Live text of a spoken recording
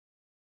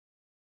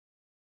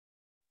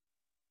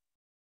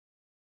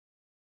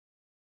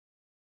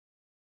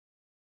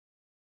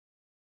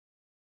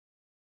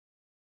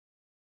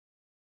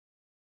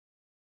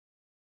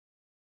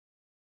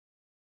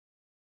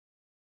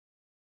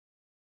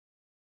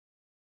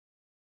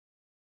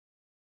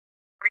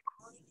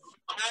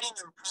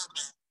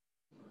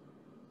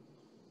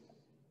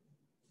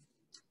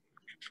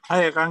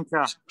Hi,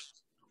 Akanksha.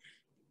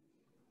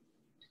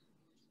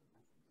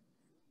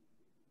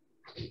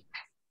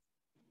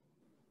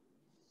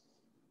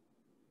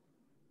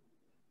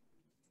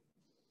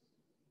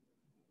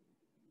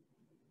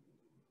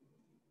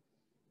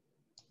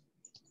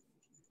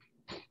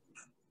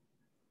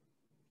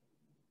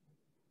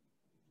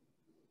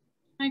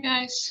 Hi,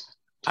 guys.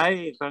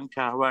 Hi, Akanksha.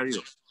 How are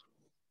you?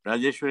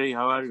 Rajeshwari,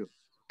 how are you?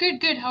 Good,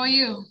 good. How are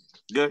you?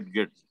 Good,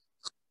 good.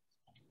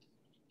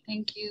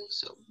 Thank you.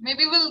 So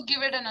maybe we'll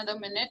give it another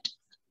minute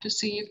to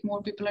see if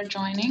more people are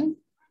joining.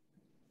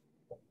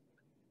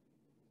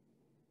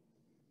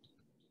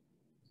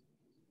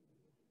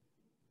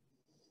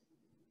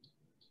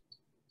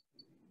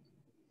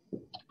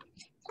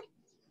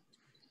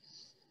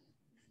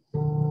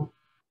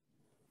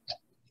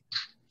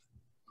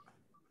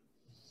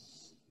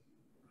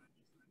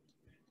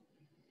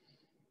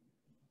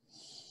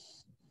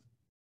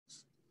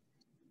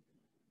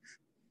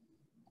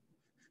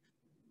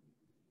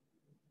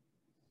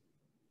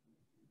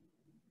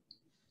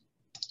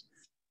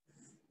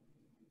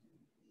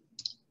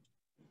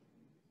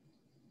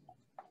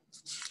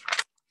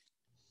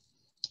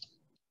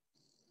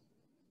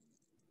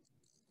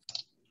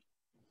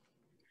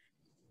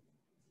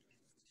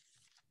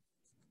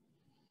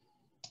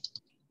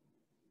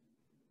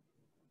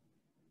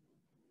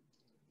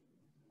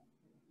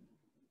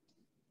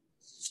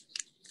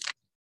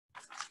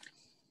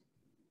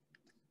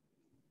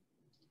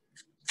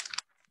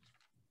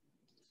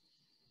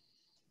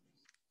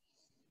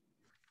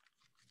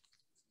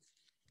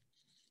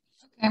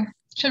 Okay,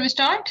 shall we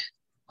start?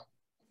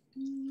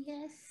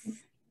 Yes.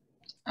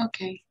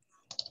 Okay,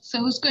 so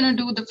who's gonna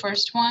do the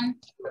first one?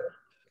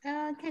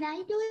 Can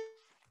I do it?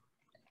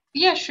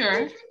 Yeah,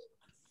 sure.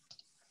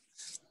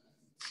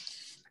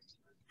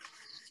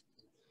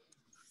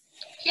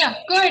 Yeah,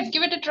 go ahead,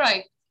 give it a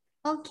try.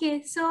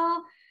 Okay,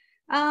 so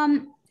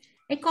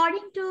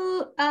according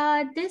to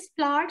this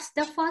plots,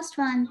 the first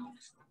one,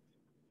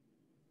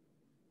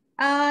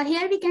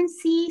 here we can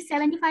see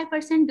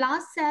 75%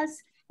 blast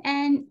cells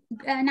and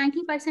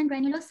 90%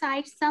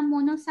 granulocytes, some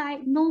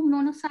monocyte, no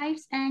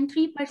monocytes, and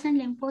 3%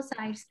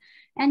 lymphocytes.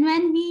 And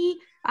when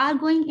we are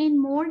going in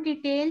more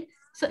detail,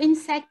 so in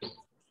second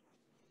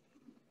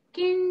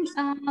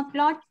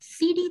plot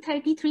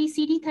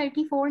CD33,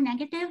 CD34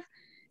 negative,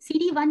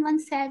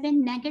 CD117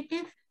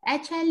 negative,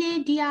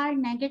 HLA-DR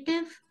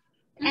negative,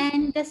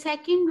 and the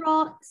second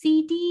row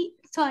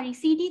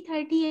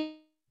CD38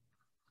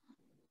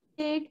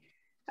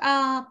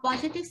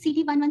 positive,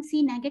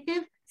 CD11C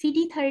negative,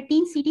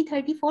 CD13,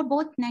 CD34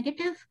 both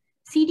negative,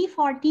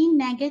 CD14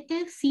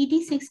 negative,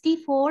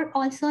 CD64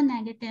 also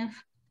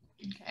negative.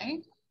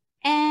 Okay.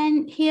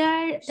 And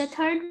here the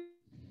third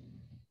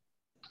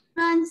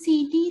one,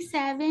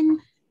 CD7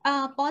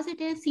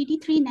 positive,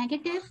 CD3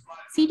 negative,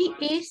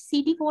 CD8,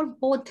 CD4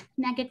 both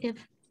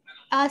negative.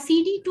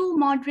 CD2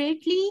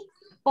 moderately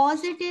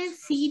positive,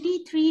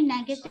 CD3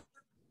 negative.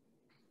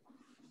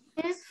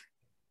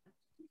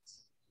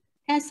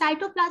 And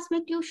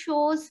cytoplasmic tube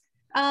shows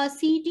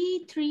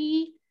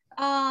CD3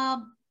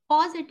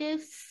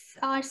 positive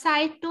or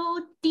cyto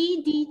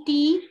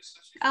TDT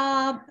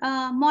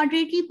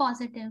moderately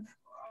positive.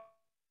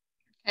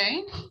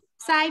 Okay.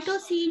 Cyto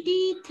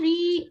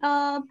CD3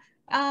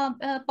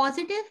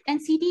 positive and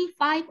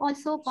CD5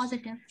 also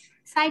positive.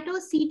 Cyto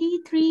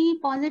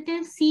CD3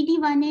 positive,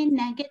 CD1A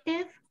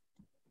negative.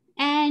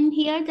 And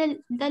here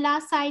the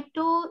last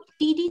cyto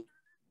TDT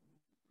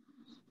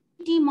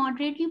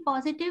moderately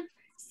positive,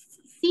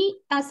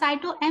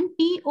 cyto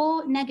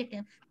MPO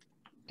negative.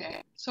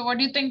 Okay. So what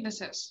do you think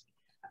this is?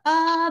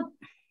 In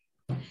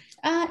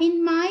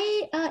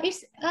my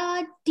it's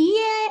TALL.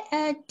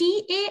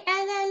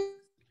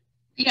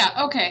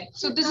 Yeah. Okay.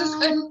 So this is a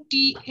TALL.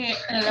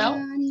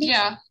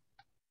 Yeah.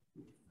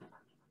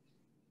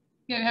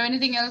 Do you have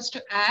anything else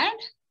to add?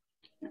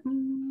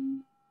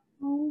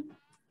 No.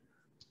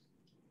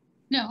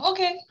 No.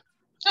 Okay.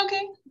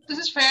 Okay. This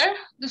is fair.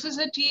 This is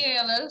a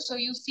TALL. So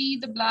you see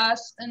the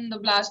blast in the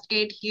blast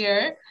gate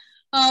here.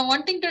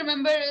 One thing to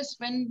remember is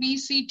when we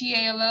see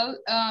TALL,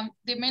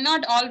 they may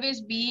not always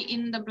be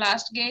in the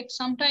blast gate.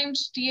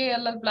 Sometimes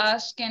TALL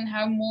blast can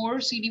have more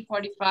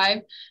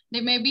CD45.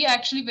 They may be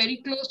actually very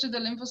close to the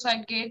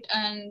lymphocyte gate,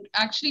 and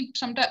actually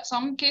some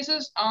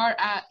cases are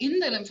in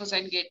the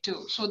lymphocyte gate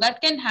too. So that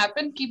can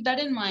happen. Keep that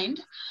in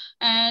mind.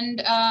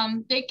 And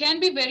they can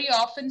be very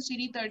often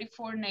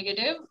CD34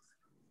 negative.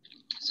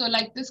 So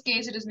like this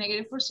case, it is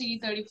negative for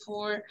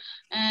CD34,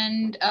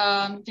 and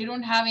they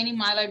don't have any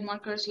myeloid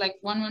markers like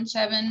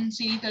 117,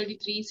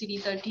 CD33,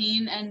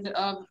 CD13, and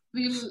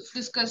we'll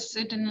discuss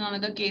it in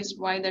another case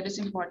why that is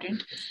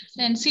important.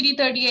 Then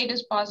CD38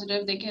 is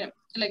positive. They can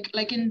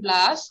like in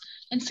blast,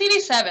 And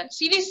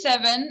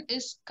CD7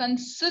 is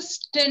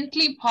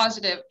consistently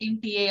positive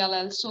in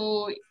TALL.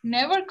 So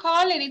never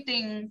call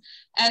anything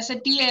as a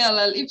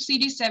TALL if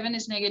CD7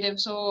 is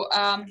negative. So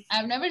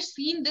I've never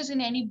seen this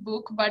in any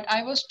book, but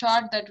I was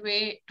taught that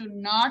way, to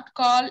not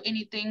call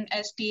anything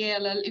as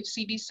TALL if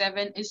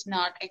CD7 is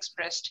not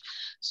expressed.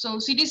 So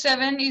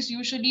CD7 is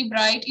usually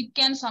bright. It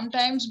can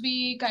sometimes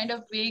be kind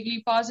of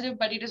vaguely positive,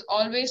 but it is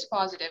always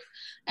positive.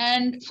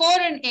 And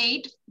 4 and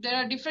 8, there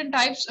are different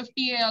types of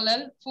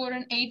TALL. 4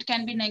 and 8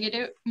 can be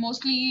negative,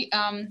 mostly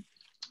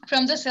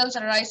from the cells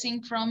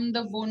arising from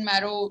the bone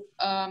marrow.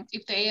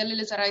 If the ALL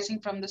is arising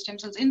from the stem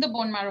cells in the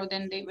bone marrow,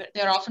 then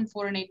they are often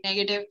 4 and 8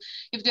 negative.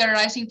 If they are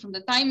arising from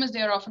the thymus,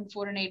 they are often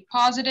 4 and 8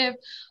 positive,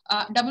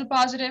 double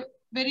positive.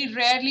 Very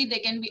rarely they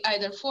can be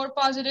either 4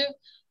 positive.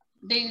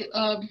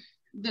 The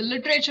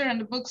literature and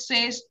the book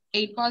says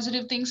 8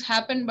 positive things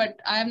happen, but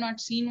I have not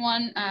seen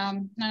one.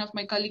 None of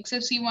my colleagues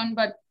have seen one,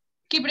 but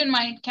keep it in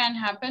mind, it can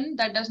happen.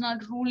 That does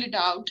not rule it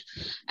out.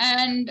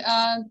 And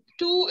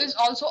 2 is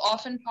also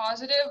often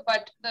positive,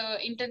 but the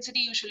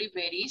intensity usually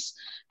varies.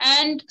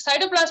 And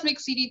cytoplasmic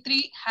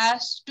CD3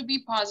 has to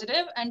be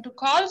positive. And to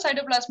call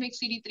cytoplasmic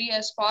CD3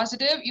 as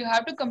positive, you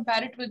have to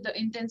compare it with the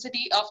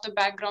intensity of the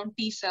background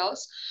T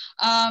cells,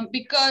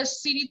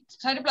 because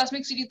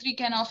cytoplasmic CD3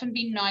 can often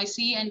be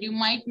noisy, and you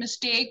might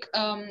mistake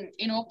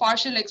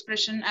partial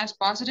expression as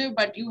positive,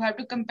 but you have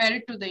to compare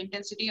it to the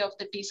intensity of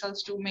the T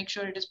cells to make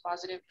sure it is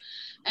positive.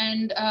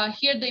 And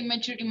here the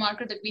immaturity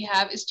marker that we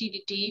have is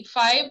TDT.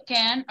 5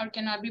 can or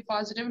cannot be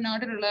positive,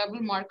 not a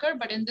reliable marker,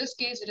 but in this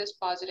case it is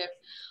positive.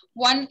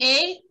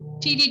 1A,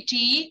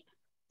 TDT,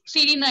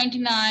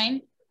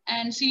 CD99,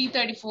 and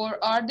CD34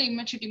 are the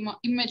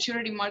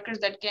immaturity markers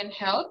that can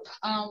help.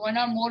 1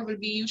 or more will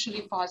be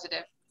usually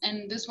positive,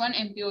 and this one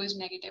MPO is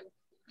negative.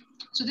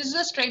 So this is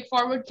a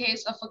straightforward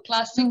case of a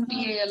classic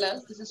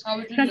TALL. This is how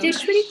it will look.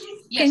 Rajeshwari,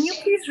 Yes. can you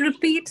please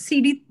repeat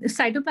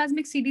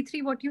cytoplasmic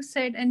CD3, what you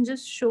said, and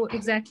just show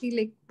exactly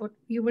like what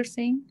you were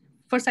saying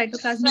for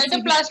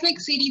cytoplasmic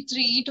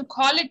CD3, to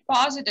call it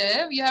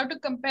positive, you have to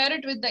compare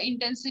it with the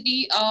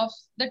intensity of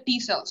the T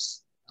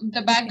cells,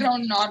 the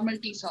background normal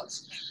T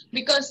cells,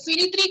 because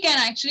CD3 can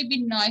actually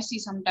be noisy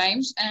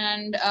sometimes,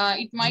 and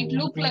it might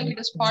look like it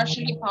is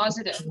partially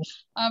positive.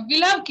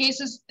 We'll have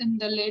cases in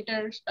the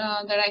later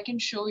that I can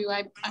show you.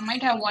 I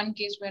might have one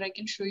case where I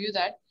can show you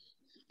that.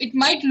 It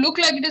might look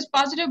like it is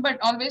positive, but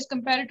always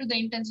compare it to the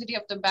intensity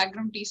of the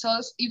background T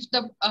cells. If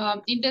the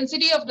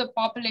intensity of the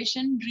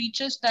population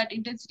reaches that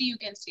intensity, you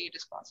can say it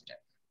is positive.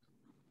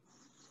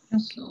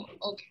 So,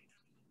 okay.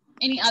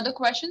 Any other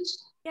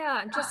questions?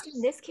 Yeah, just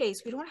in this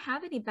case, we don't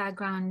have any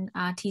background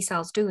T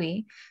cells, do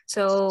we?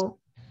 So,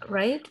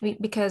 right?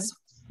 Because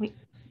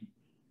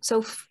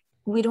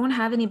we don't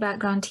have any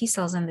background T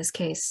cells in this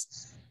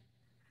case.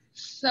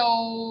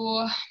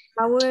 So,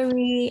 how are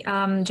we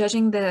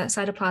judging the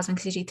cytoplasmic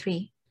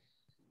CD3?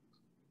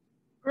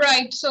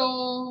 Right,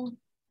 so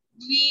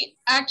we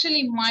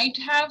actually might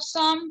have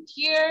some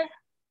here,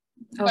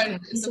 okay.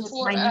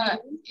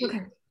 But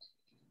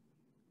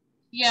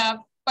yeah,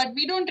 but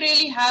we don't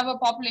really have a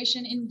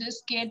population in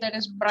this case that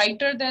is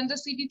brighter than the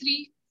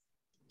CD3.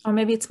 Or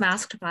maybe it's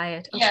masked by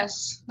it. Okay.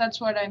 Yes,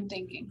 that's what I'm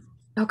thinking.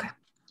 Okay.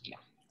 Yeah.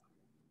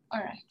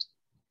 All right.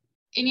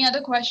 Any other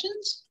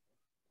questions?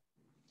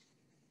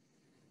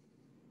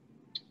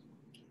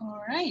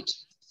 All right.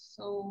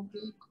 So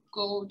we'll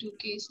go to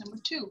case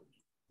number 2.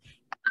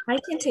 I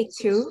can take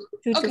 2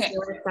 to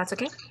 4 if that's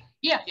okay.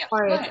 Yeah. All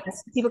right.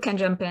 People can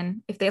jump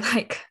in if they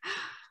like.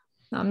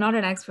 No, I'm not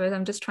an expert.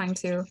 I'm just trying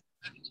to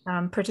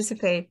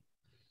participate.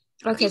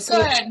 Okay, so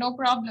go ahead, no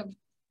problem.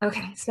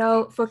 Okay,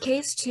 so for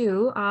case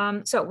 2,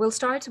 so we'll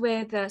start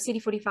with the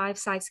CD45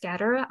 side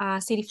scatter.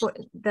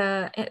 CD4,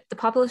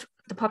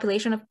 the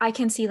population of I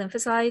can see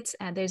lymphocytes,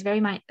 and there's no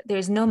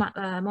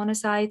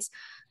monocytes.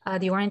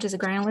 The orange is a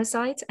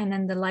granulocyte, and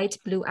then the light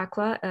blue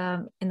aqua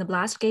in the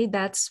blast gate.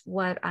 That's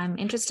what I'm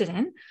interested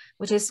in,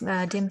 which is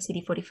dim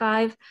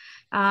CD45.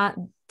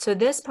 So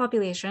this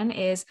population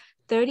is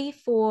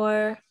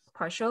 34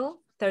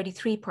 partial,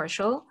 33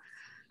 partial,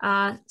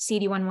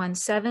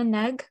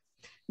 CD117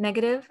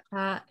 negative,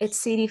 it's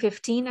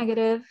CD15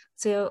 negative,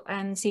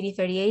 and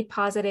CD38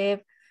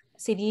 positive,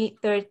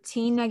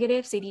 CD13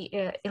 negative,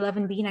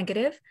 CD11B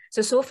negative.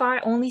 So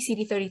far only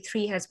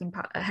CD33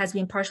 has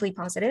been partially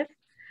positive.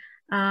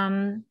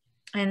 And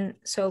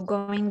so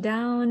going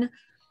down,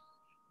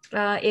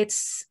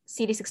 it's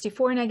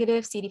CD64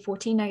 negative,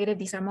 CD14 negative.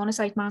 These are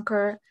monocyte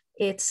marker.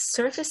 It's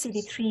surface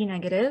CD3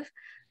 negative,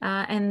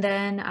 and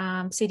then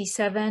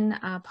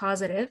CD7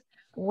 positive.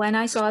 When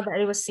I saw that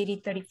it was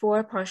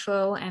CD34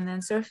 partial and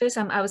then surface,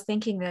 I was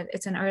thinking that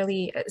it's an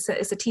early, it's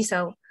a T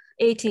cell,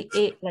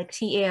 like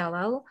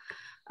TALL.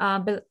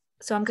 But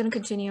so I'm going to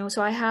continue.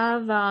 So I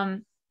have,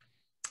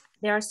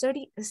 there are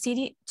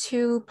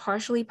CD2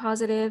 partially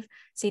positive,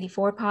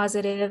 CD4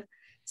 positive,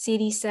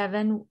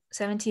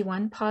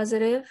 CD71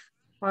 positive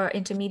or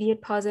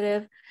intermediate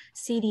positive,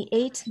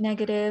 CD8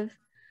 negative.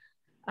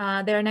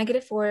 They're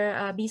negative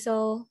for B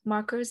cell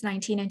markers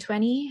 19 and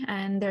 20,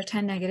 and they're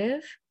 10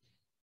 negative.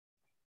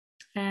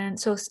 And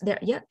so there,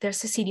 yeah,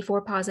 there's a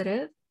CD4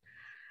 positive.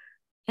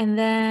 And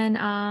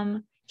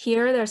then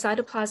here there's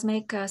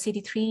cytoplasmic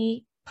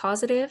CD3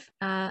 positive,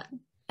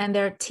 and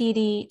they're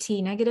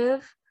TDT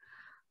negative.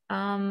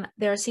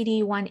 They're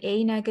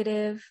CD1A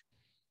negative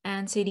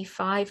and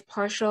CD5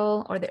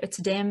 partial, or it's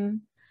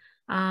dim.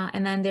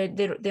 And then they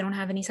don't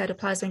have any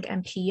cytoplasmic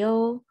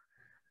MPO.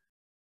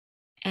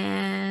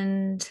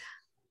 And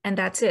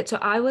that's it. So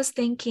I was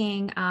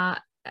thinking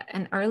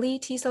an early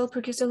T-cell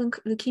precursor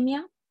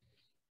leukemia.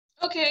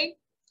 Okay,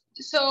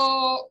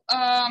 so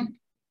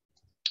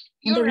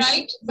you're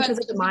right, because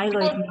of the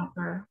myeloid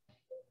marker.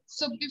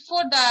 So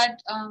before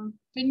that,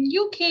 when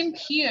you came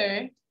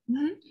here,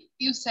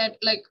 you said,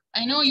 like,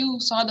 I know you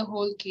saw the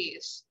whole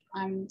case.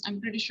 I'm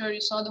pretty sure you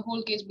saw the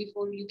whole case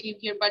before you came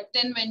here. But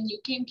then when you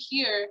came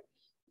here,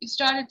 you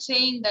started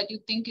saying that you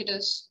think it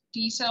is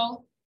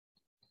T-cell.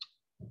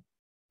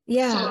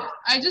 Yeah. So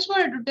I just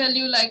wanted to tell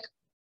you, like,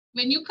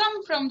 when you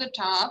come from the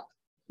top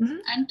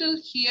until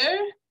here,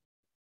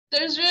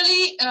 there's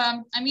really,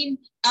 I mean,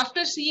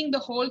 after seeing the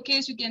whole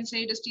case, you can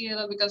say it is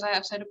T-ALL because I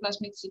have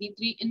cytoplasmic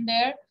CD3 in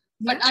there.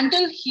 But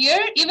until here,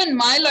 even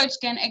myeloids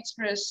can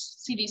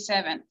express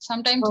CD7,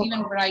 sometimes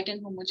even bright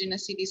and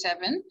homogeneous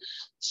CD7.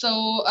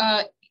 So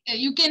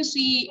you can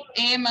see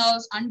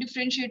AMLs,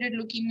 undifferentiated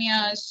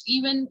leukemias,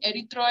 even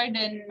erythroid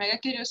and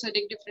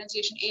megakaryocytic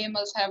differentiation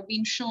AMLs have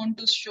been shown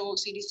to show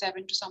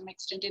CD7 to some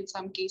extent in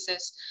some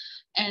cases.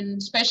 And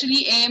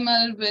especially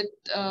AML with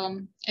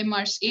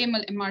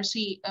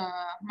MRC,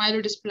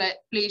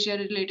 myelodysplasia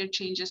related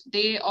changes,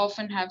 they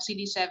often have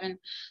CD7.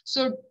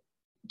 So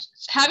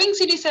having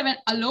CD7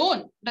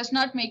 alone does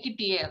not make it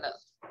T-ALL.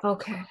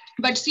 Okay.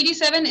 But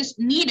CD7 is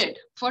needed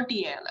for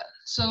T-ALL.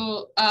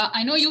 So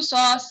I know you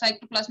saw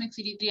cytoplasmic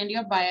CD3 and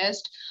you're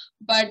biased,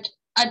 but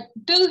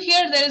until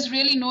here, there is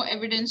really no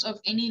evidence of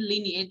any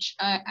lineage,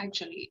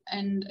 actually.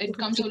 And it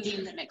comes only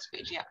in the next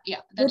page.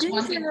 Yeah, that's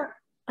one thing.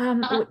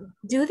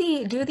 Do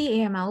the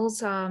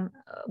AMLs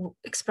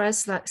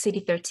express that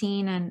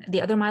CD13 and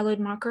the other myeloid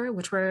marker,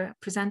 which were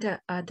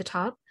presented at the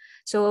top?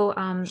 So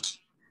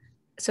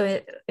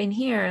in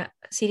here,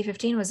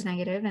 CD15 was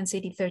negative and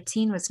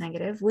CD13 was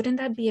negative. Wouldn't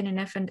that be an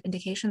enough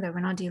indication that we're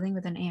not dealing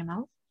with an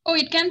AML? Oh,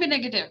 it can be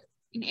negative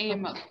in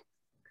AML.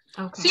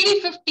 Okay.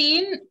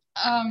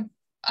 CD15,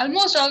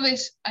 almost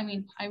always, I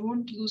mean, I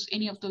won't use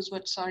any of those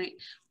words, sorry.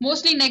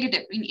 Mostly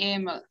negative in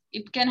AML.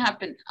 It can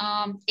happen.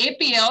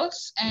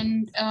 APLs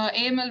and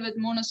AML with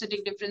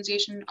monocytic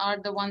differentiation are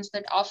the ones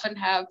that often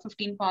have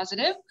 15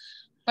 positive,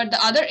 but the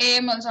other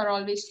AMLs are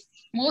always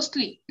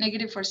mostly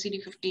negative for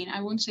CD15.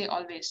 I won't say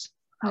always.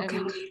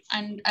 Okay.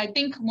 And I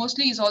think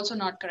mostly is also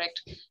not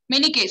correct.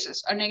 Many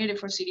cases are negative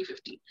for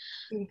CD15.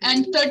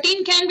 And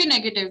 13 can be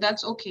negative,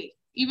 that's okay.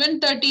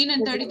 Even 13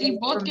 and 33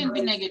 both can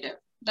be negative.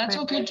 That's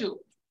okay too.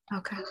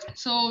 Okay.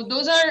 So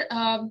those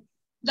are,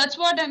 that's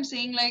what I'm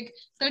saying, like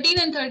 13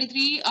 and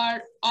 33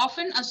 are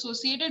often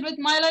associated with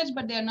myeloids,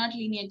 but they are not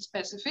lineage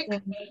specific.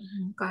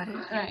 Got it.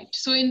 Right.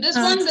 So in this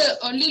one, the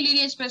only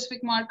lineage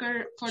specific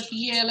marker for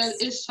T-ALL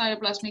is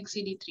cytoplasmic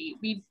CD3.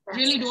 We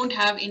really don't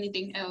have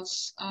anything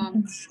else.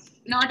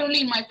 Not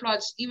only in my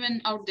plots,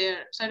 even out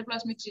there,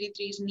 cytoplasmic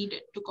CD3 is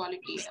needed to call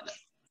it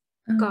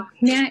T-ALL.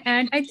 May I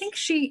add? I think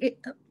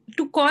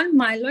to call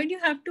myeloid, you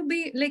have to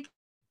be like,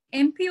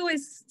 MPO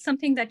is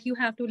something that you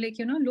have to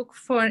look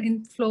for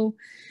in flow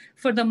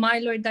for the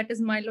myeloid, that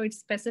is myeloid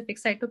specific,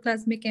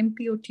 cytoplasmic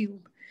MPO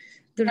tube.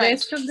 The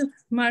rest of the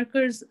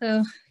markers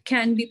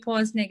can be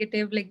pos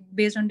negative, like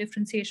based on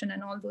differentiation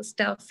and all those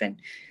stuff, and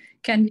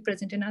can be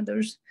present in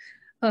others.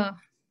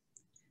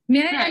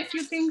 May I add a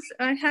few things?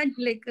 I had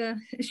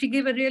she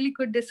gave a really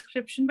good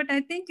description, but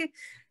I think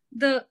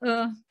the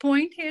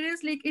point here is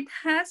it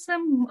has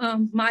some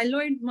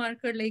myeloid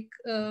marker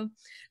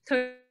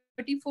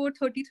 34,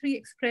 33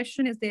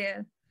 expression is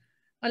there.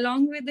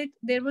 Along with it,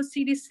 there was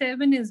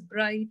CD7 is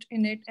bright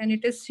in it, and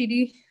it is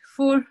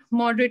CD4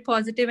 moderate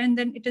positive, and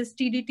then it is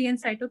TDT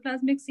and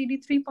cytoplasmic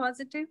CD3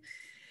 positive.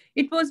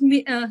 It was,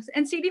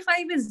 and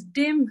CD5 is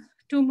dim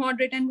to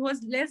moderate and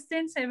was less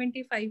than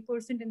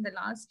 75% in the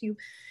last tube.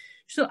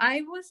 So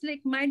I was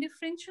my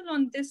differential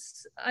on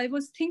this, I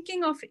was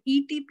thinking of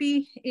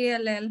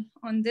ETP-ALL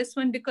on this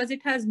one because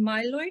it has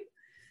myeloid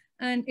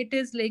and it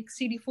is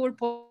CD4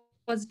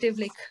 positive,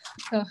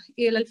 ALL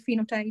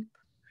phenotype.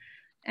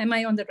 Am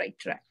I on the right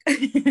track?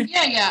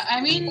 Yeah.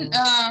 I mean,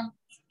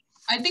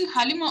 I think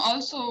Halima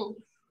also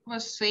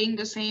was saying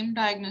the same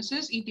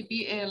diagnosis,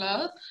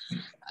 ETP-ALL.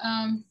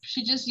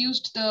 She just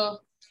used the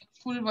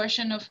full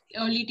version of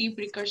early T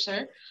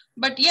precursor.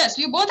 But yes,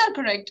 you both are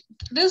correct.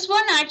 This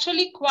one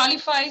actually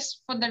qualifies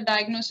for the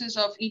diagnosis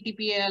of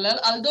ETP-ALL,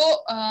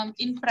 although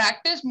in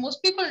practice,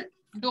 most people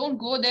don't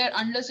go there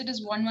unless it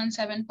is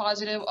 117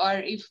 positive, or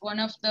if one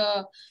of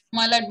the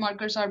myeloid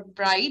markers are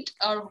bright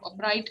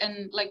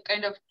and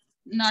kind of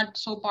not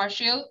so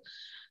partial.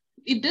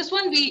 In this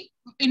one,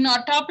 in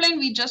our top line,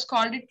 we just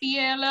called it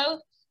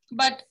T-ALL,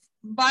 but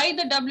by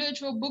the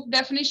WHO book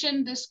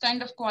definition, this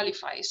kind of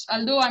qualifies.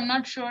 Although I'm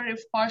not sure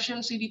if partial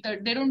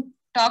CD30, they don't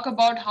talk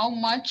about how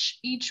much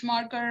each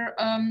marker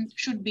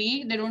should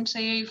be. They don't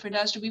say if it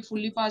has to be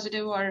fully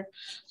positive or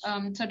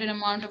certain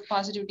amount of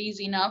positivity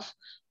is enough.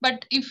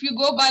 But if you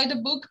go by the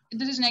book,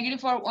 this is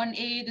negative for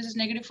 1A, this is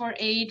negative for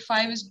 8,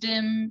 5 is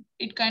dim,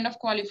 it kind of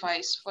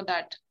qualifies for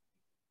that.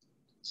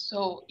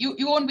 So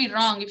you won't be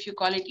wrong if you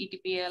call it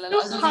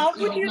ETP-ALL. So how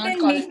would you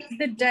then make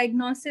the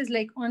diagnosis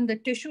like on the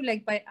tissue,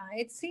 like by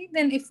IHC?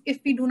 Then if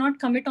we do not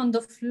commit on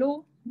the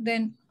flow,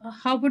 then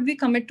how would we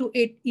commit to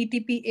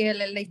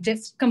ETP-ALL? Like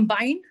just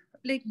combined,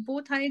 like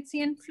both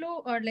IHC and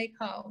flow, or like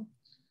how?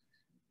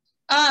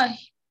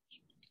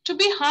 To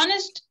be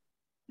honest,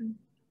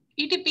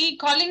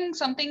 calling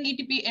something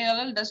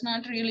ETP-ALL does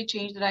not really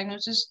change the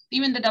diagnosis.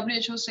 Even the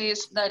WHO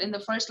says that in the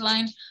first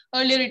line,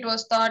 earlier it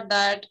was thought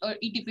that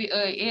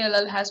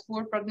ETP-ALL has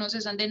poor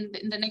prognosis, and then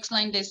in the next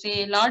line they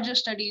say larger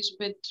studies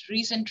with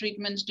recent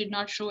treatments did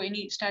not show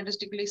any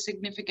statistically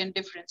significant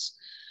difference.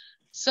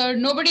 So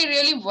nobody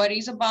really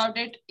worries about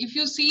it. If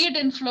you see it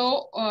in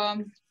flow,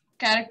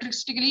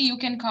 characteristically, you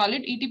can call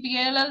it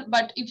ETP-ALL,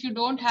 but if you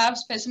don't have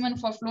specimen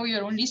for flow,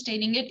 you're only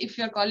staining it. If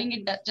you're calling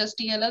it just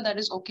TLL, that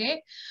is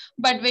okay.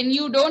 But when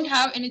you don't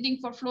have anything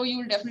for flow, you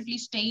will definitely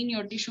stain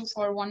your tissue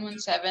for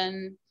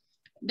 117.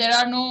 There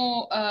are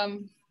no,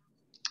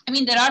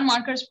 there are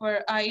markers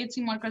for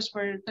IHC markers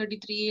for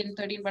 33 and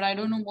 13, but I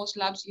don't know most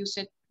labs use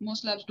it.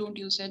 Most labs don't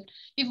use it.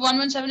 If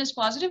 117 is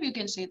positive, you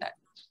can say that.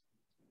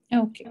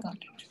 Okay, got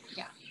it.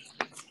 Yeah.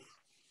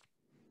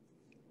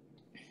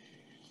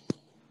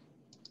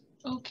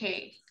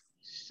 Okay,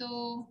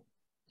 so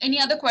any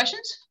other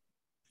questions?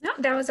 No,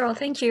 that was all.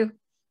 Thank you.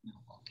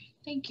 Okay,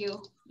 thank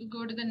you. We'll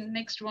go to the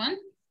next one.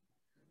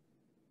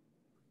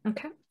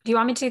 Okay. Do you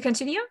want me to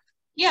continue?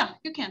 Yeah,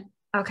 you can.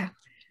 Okay.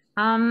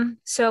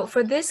 So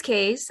for this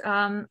case,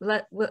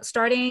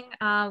 starting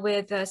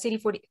with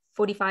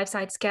CD45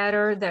 side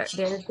scatter,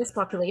 there's this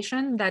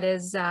population that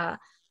is that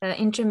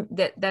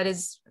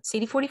is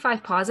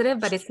CD45 positive,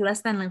 but it's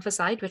less than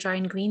lymphocyte, which are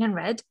in green and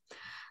red.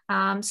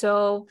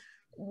 So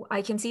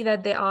I can see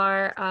that they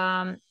are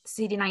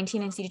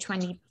CD19 and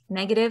CD20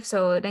 negative,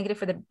 so negative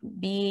for the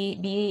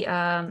B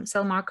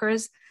cell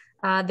markers.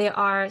 They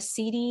are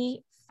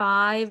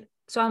CD5.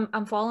 So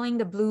I'm following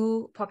the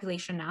blue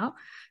population now.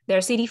 They're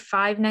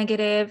CD5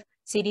 negative,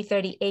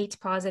 CD38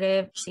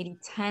 positive,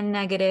 CD10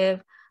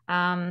 negative,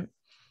 and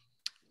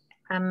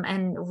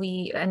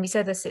we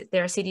said that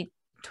they're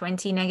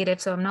CD20 negative.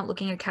 So I'm not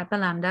looking at kappa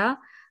lambda.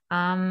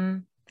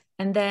 And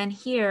then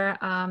here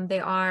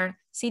they are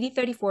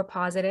CD34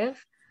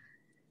 positive,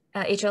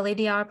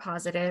 HLA-DR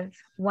positive,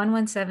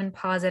 117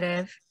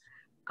 positive.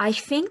 I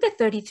think that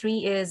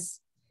 33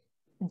 is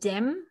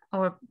dim,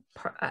 or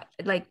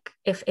like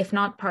if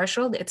not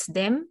partial, it's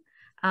dim,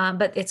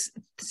 but it's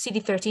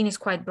CD13 is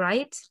quite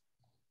bright.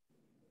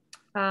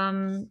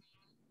 And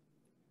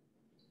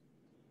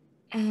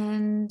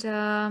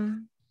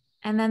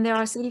then there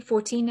are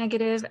CD14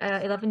 negative,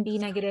 11B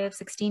negative,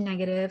 16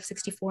 negative,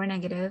 64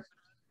 negative.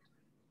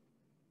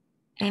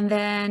 And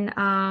then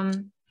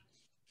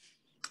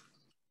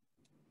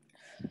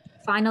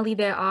finally,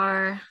 there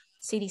are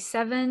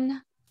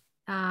CD7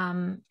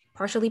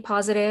 partially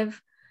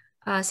positive,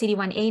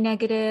 CD1A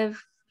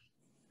negative,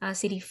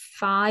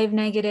 CD5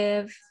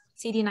 negative,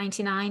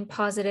 CD99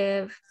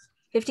 positive,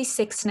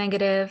 56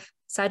 negative,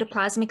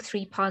 cytoplasmic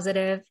 3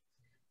 positive,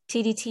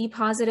 TDT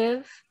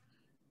positive,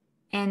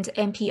 and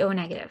MPO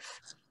negative.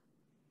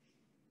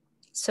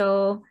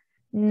 So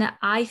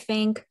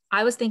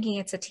I was thinking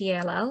it's a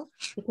TALL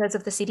because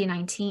of the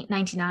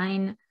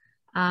CD99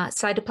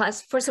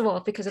 cytoplasm. First of all,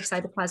 because of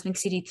cytoplasmic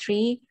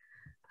CD3,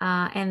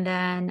 and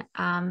then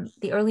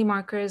the early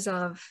markers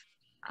of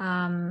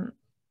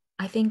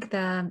I think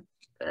the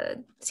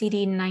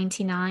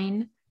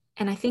CD99,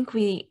 and I think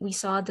we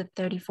saw the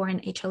 34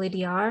 and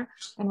HLA-DR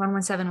and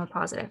 117 were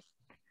positive.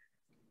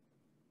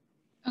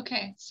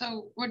 Okay,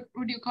 so what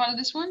would you call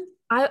this one?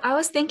 I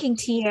was thinking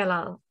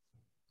TALL.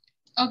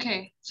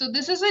 Okay, so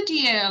this is a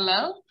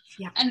TALL.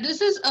 Yeah. And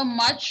this is a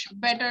much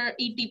better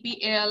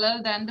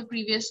ETP-ALL than the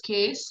previous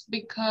case,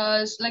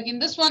 because like in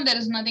this one, there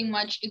is nothing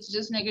much. It's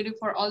just negative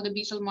for all the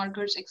B cell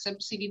markers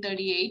except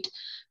CD38.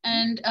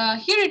 And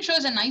here it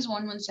shows a nice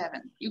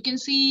 117. You can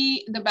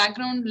see the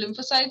background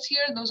lymphocytes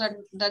here.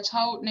 That's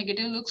how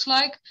negative looks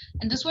like.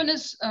 And this one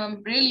is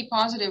really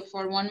positive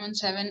for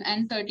 117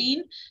 and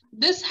 13.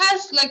 This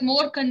has like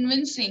more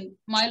convincing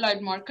myeloid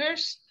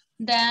markers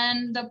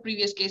than the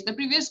previous case. The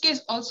previous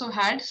case also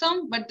had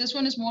some, but this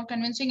one is more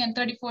convincing, and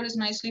 34 is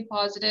nicely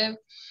positive.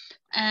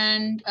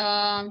 And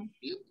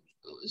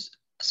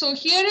so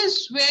here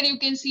is where you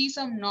can see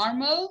some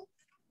normal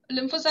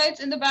lymphocytes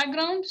in the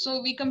background.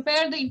 So we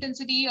compare the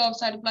intensity of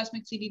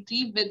cytoplasmic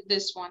CD3 with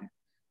this one.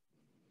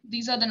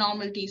 These are the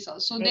normal T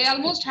cells. So they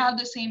almost have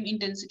the same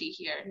intensity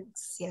here.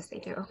 Yes, they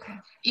do. Okay.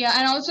 Yeah,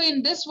 and also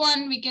in this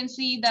one, we can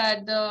see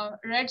that the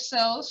red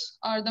cells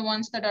are the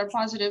ones that are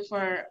positive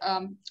for,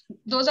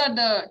 those are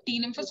the T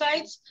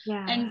lymphocytes.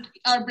 Yeah. And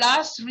our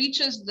blast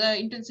reaches the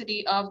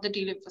intensity of the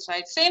T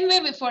lymphocytes. Same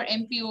way for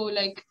MPO,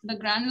 like the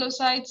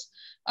granulocytes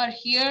are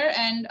here,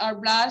 and our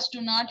blasts do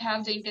not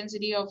have the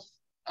intensity of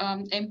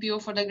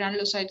MPO for the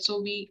granulocyte,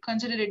 so we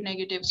consider it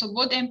negative. So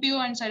both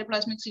MPO and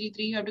cytoplasmic CD3,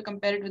 you have to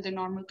compare it with the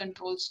normal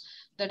controls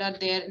that are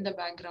there in the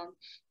background.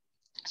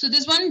 So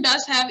this one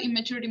does have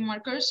immaturity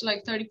markers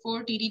like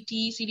 34,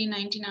 TDT,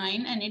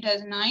 CD99, and it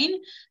has 9,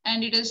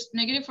 and it is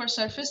negative for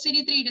surface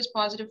CD3. It is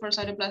positive for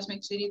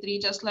cytoplasmic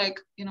CD3, just like,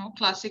 you know,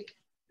 classic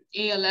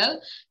ALL,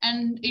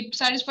 and it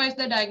satisfies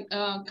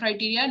the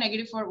criteria: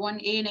 negative for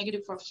 1A,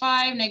 negative for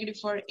 5, negative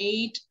for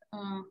 8.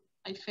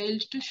 I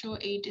failed to show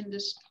 8 in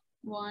this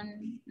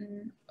one.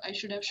 I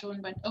should have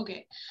shown, but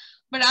okay.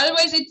 But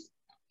otherwise, it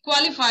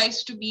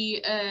qualifies to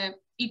be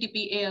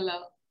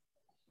ETP-ALL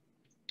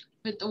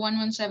with the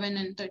 117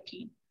 and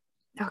 13.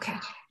 Okay.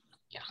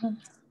 Yeah.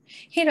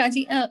 Hey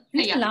Raji, in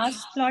Yeah. the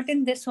last plot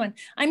in this one,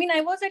 I mean,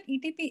 I was at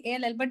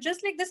ETP-ALL, but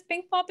just like this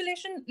pink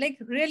population, like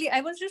really, I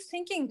was just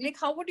thinking, like,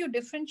 how would you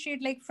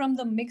differentiate like from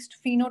the mixed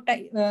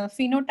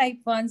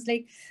phenotype ones?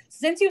 Like,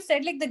 since you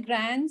said like the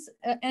grans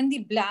and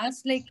the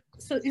blast, like,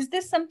 so is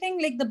this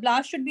something like the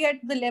blast should be at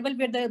the level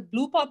where the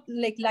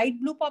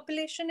light blue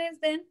population is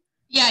then?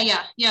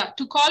 Yeah.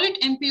 To call it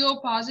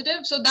MPO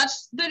positive, so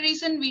that's the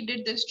reason we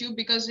did this too,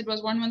 because it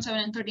was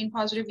 117 and 13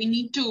 positive. We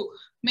need to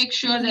make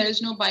sure there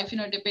is no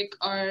biphenotypic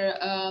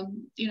or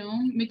you know,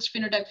 mixed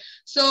phenotype.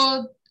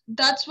 So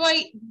that's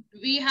why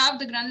we have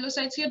the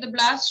granulocytes here. The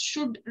blast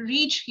should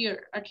reach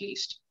here at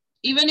least,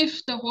 even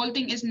if the whole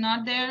thing is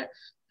not there.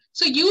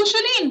 So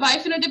usually in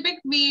biphenotypic,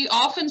 we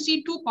often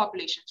see two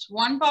populations.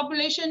 One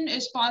population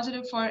is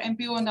positive for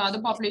MPO and the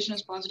other population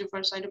is positive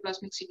for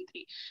cytoplasmic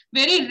CD3.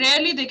 Very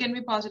rarely they can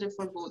be positive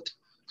for both.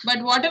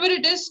 But whatever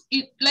it is,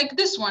 like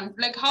this one,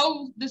 like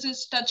how this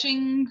is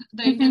touching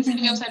the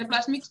intensity of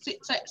cytoplasmic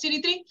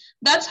CD3,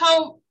 that's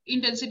how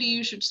intensity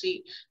you should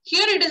see.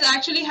 Here it is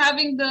actually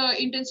having the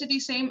intensity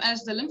same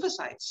as the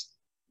lymphocytes,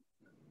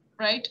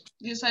 right?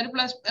 The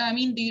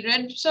the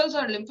red cells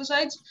are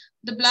lymphocytes.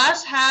 The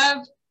blasts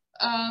have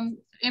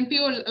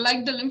MPO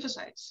like the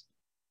lymphocytes.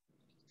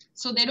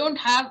 So they don't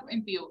have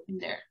MPO in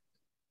there.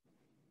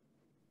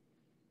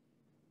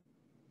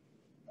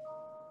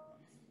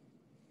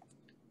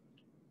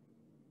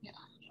 Yeah,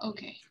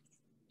 okay.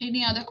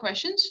 Any other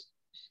questions?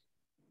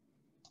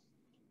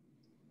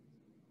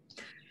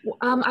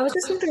 I was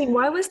just wondering,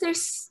 why was there,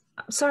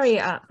 sorry,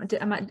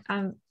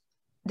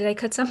 did I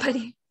cut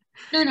somebody?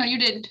 No, you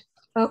didn't.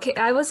 Okay,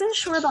 I wasn't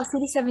sure about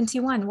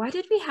CD71.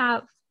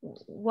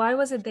 Why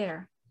was it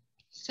there?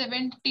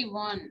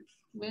 71,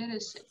 where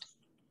is it?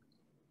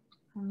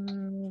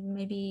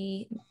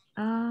 Maybe.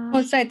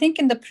 Also, I think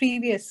in the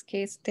previous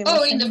case.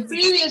 In the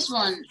previous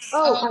one.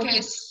 Oh,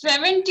 okay.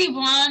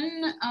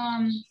 71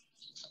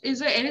 is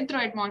an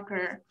erythroid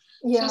marker.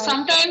 Yeah. So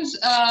sometimes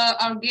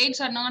our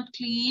gates are not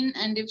clean,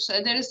 and if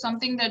there is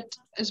something that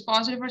is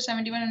positive for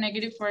 71 and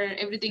negative for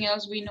everything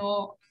else, we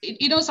know,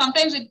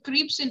 sometimes it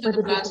creeps into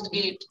the blast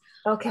gate.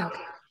 Okay.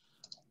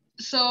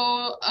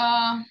 So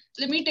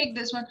let me take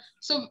this one.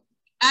 So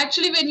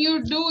actually, when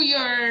you do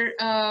your,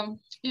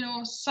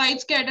 side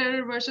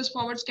scatter versus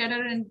forward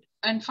scatter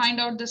and find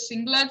out the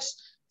singlets,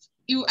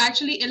 you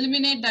actually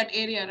eliminate that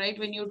area, right?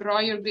 When you draw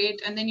your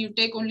gate and then you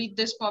take only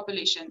this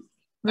population.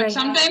 But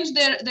sometimes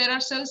there are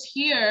cells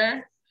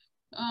here,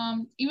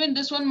 even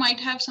this one might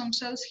have some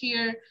cells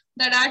here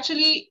that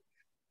actually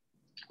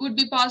would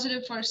be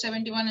positive for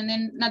 71 and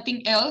then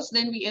nothing else,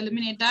 then we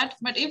eliminate that.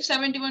 But if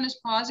 71 is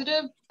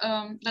positive,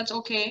 that's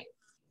okay.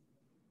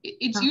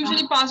 It's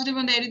usually positive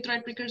on the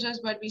erythroid precursors,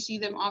 but we see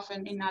them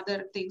often in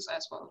other things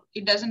as well.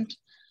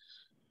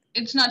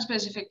 It's not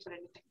specific for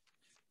anything.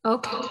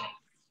 Okay.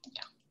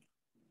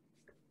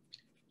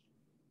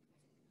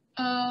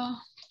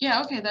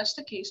 Yeah, okay, that's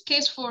the case.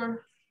 Case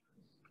 4.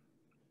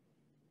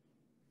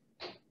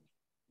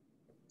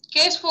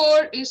 Case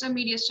 4 is a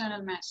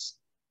mediastinal mass.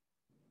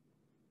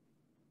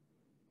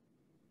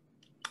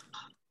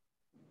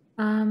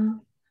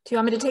 Do you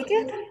want me to take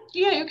it?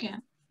 Yeah, you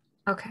can.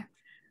 Okay.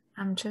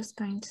 I'm just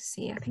going to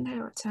see. I think I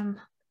wrote some.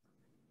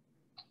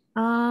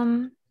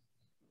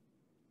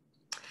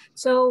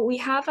 So we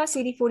have a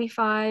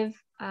CD45,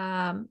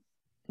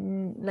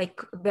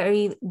 like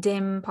very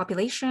dim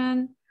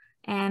population,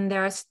 and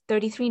there are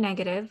 33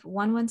 negative,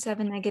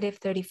 117 negative,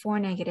 34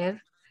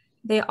 negative.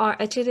 They are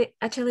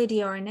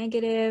HLA-DR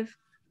negative,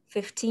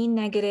 15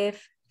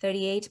 negative,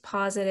 38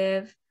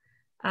 positive,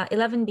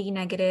 11B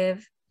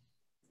negative,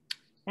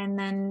 and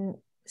then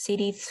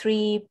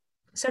CD3,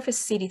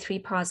 surface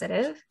CD3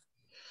 positive,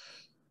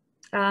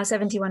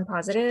 71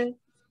 positive.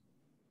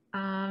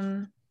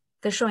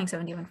 They're showing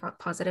 71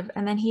 positive.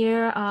 And then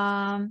here,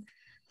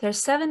 there's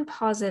 7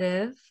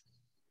 positive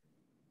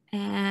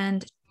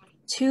and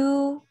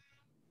 2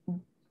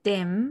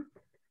 dim,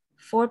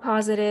 4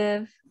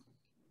 positive.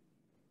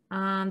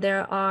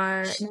 There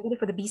are negative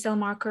for the B cell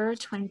marker,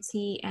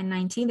 20 and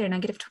 19. They're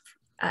negative,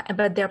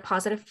 but they're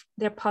positive.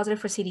 They're positive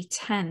for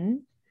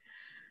CD10.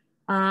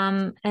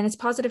 And it's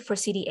positive for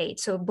CD8.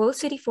 So both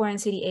CD4 and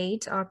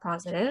CD8 are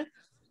positive.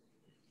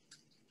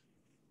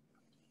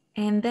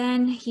 And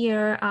then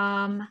here,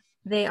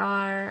 they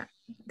have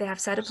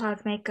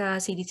cytoplasmic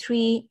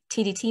CD3,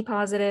 TDT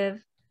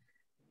positive,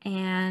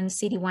 and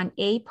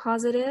CD1A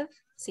positive,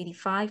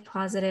 CD5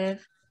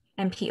 positive,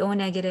 MPO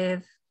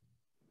negative.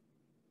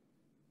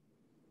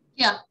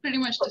 Yeah, pretty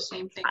much the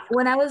same thing.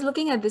 When I was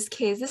looking at this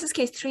case, this is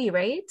case 3,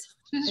 right?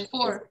 This is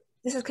 4.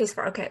 This is case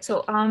 4. Okay,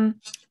 so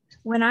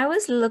when I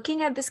was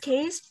looking at this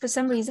case, for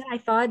some reason I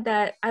thought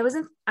that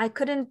I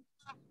couldn't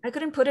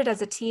put it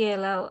as a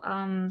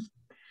T-ALL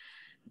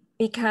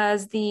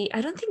because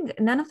I don't think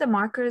none of the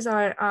markers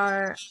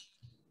are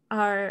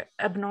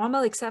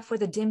abnormal except for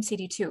the dim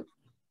CD2.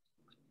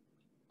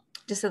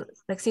 Just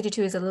like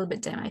CD2 is a little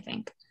bit dim, I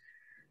think.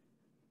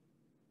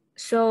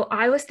 So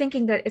I was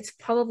thinking that it's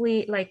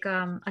probably like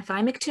a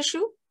thymic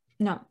tissue.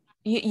 No,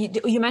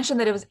 you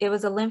mentioned that it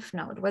was a lymph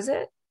node, was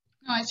it?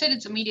 No, I said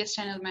it's a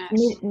mediastinal mass.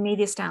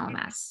 Mediastinal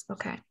mass.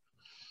 Okay.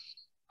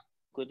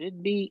 Could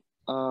it be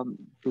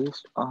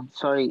based on?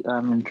 Sorry,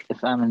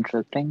 if I'm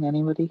interrupting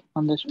anybody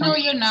on this one. No,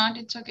 you're not.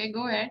 It's okay.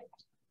 Go ahead.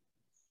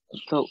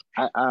 So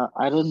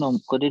I don't know.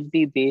 Could it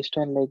be based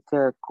on like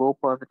a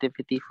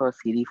co-positivity for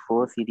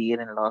CD4,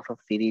 CD8, and loss of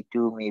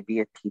CD2,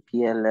 maybe a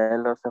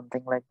ETP-ALL or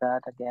something like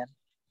that again?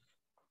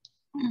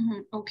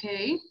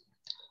 Okay.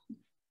 You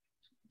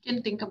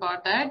can think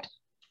about that.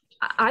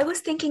 I was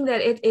thinking that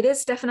it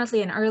is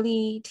definitely an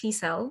early T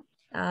cell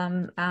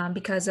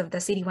because of the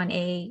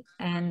CD1A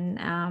and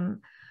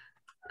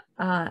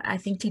I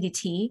think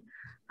TDT.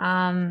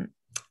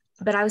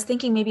 But I was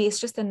thinking maybe it's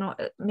just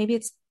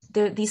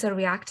these are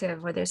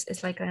reactive, or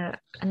it's like a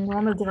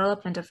normal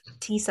development of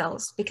T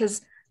cells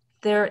because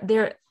they're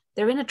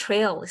in a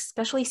trail,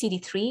 especially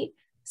CD3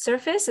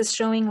 surface is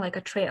showing like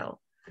a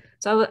trail.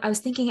 So I was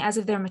thinking as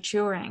if they're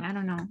maturing. I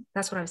don't know.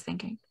 That's what I was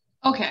thinking.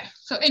 Okay.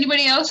 So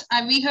anybody else?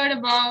 We heard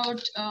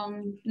about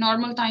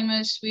normal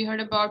thymus. We heard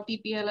about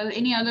PP-ALL.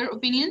 Any other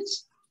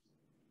opinions?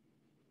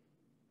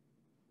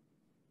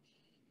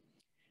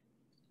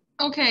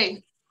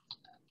 Okay.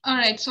 All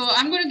right. So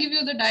I'm going to give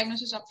you the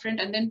diagnosis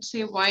upfront and then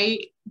say why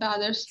the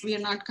others we are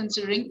not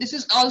considering. This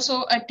is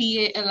also a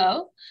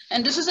T-ALL,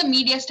 and this is a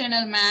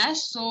mediastinal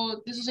mass.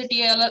 So this is a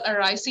T-ALL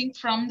arising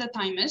from the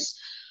thymus.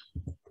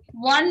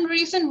 One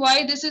reason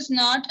why this is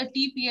not a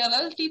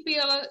TP-ALL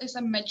is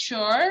a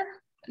mature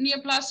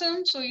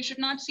neoplasm, so you should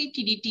not see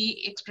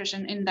TDT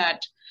expression in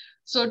that.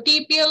 So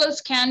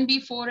TP-ALLs can be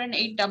 4 and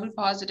 8 double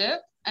positive,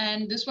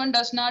 and this one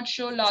does not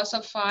show loss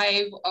of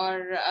 5,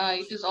 or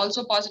it is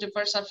also positive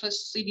for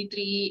surface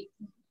CD3,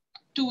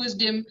 2 is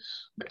dim,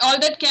 but all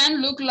that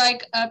can look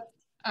like a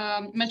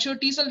mature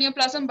T cell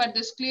neoplasm, but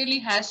this clearly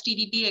has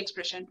TDT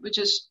expression, which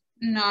is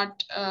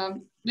not,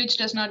 which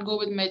does not go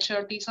with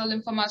mature T cell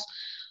lymphomas.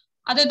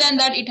 Other than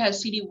that, it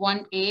has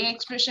CD1A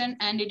expression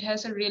and it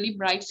has a really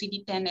bright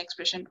CD10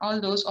 expression. All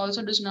those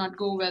also does not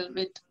go well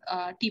with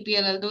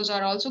TP-ALL. Those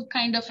are also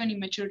kind of an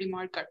immaturity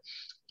marker.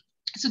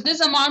 So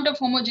this amount of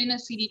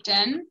homogeneous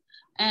CD10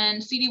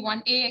 and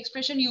CD1A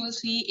expression you will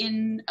see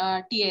in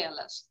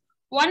T-ALLs.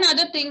 One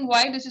other thing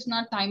why this is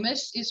not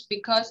thymus is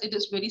because it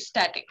is very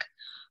static.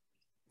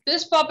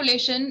 This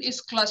population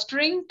is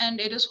clustering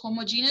and it is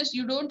homogeneous.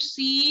 You don't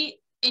see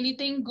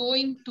anything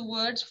going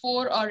towards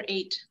 4 or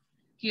 8.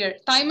 Here,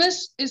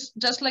 thymus is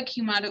just like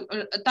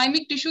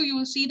thymic tissue. You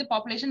will see the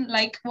population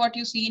like what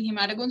you see in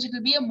hematogones. It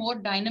will be a more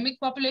dynamic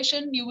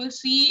population. You will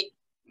see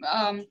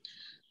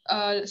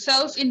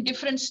cells in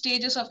different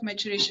stages of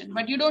maturation,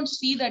 but you don't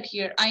see that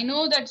here. I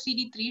know that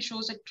CD3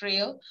 shows a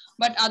trail,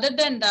 but other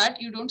than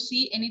that, you don't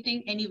see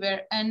anything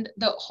anywhere. And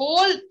the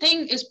whole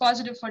thing is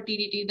positive for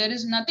TDT. There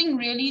is nothing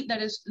really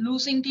that is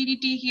losing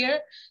TDT here.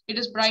 It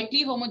is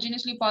brightly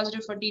homogeneously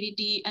positive for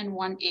TDT and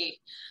 1A.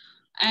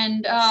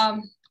 And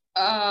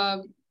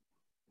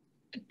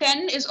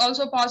 10 is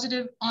also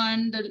positive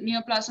on the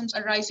neoplasms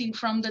arising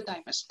from the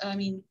thymus. I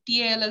mean,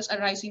 T-ALLs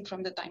arising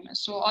from the thymus.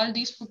 So all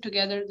these put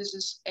together, this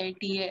is a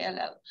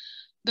T-ALL.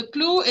 The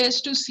clue is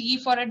to see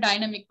for a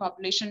dynamic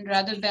population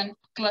rather than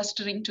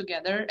clustering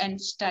together and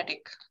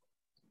static.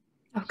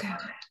 Okay.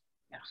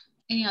 Yeah.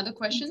 Any other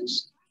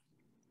questions?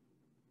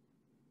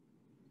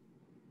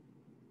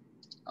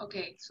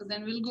 Okay, so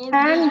then we'll go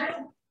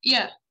to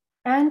yeah.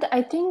 And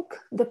I think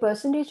the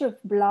percentage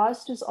of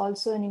blast is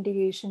also an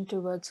indication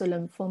towards a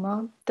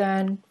lymphoma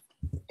than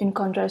in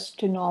contrast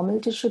to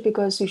normal tissue,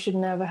 because you should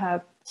never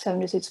have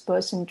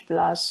 76%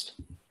 blast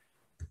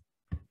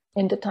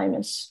in the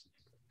thymus,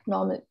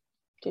 normal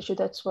tissue.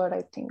 That's what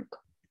I think.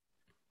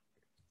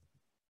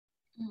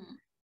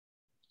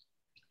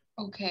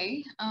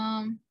 Okay.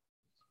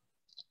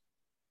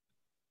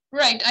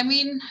 Right. I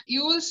mean,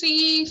 you will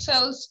see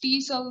cells, T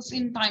cells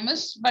in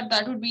thymus, but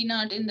that would be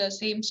not in the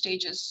same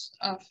stages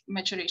of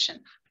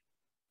maturation.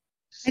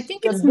 I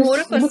think it's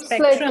more of a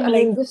spectrum.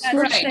 Right, it's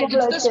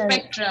the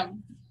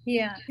spectrum.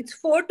 Yeah, it's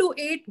 4 to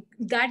 8.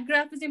 That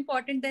graph is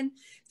important. Then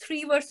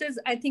 3 versus,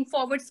 I think,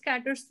 forward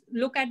scatters,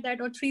 look at that,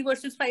 or 3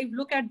 versus 5,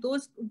 look at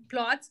those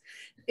plots.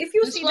 If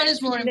you see one that,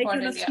 is more like,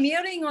 important,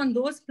 smearing on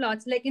those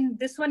plots, like in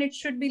this one, it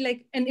should be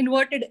like an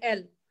inverted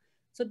L.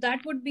 So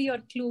that would be your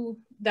clue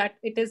that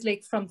it is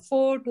like from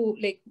 4 to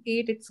like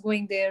 8, it's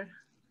going there.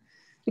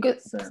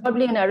 Because it's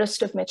probably an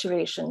arrest of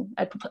maturation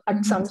at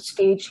some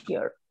stage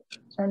here.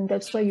 And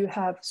that's why you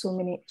have so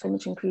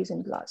much increase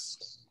in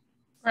blast.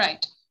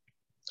 Right.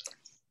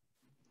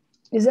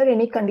 is there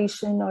any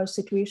condition or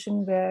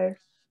situation where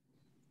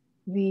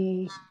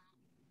we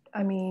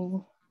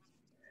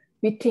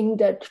think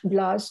that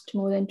blast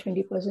more than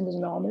 20% is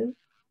normal?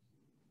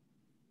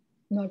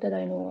 Not that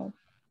I know of.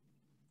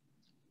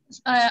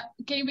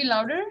 Can you be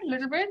louder a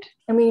little bit?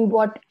 I mean,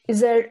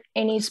 is there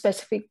any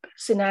specific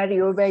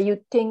scenario where you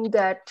think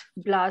that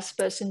blast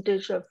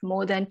percentage of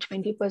more than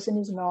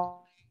 20% is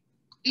normal?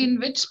 In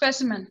which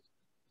specimen?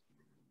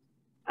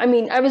 I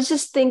mean, I was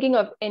just thinking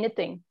of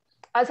anything.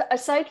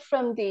 Aside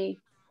from the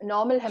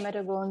normal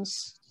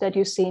hematogones that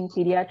you see in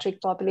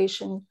pediatric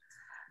population.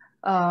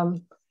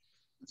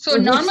 So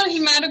normal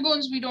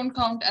hematogones we don't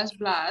count as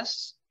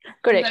blasts.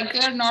 Correct. Like they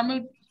are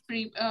normal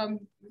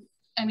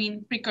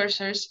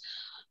precursors.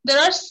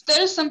 There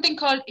is something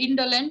called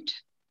indolent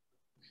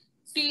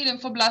T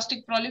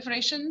lymphoblastic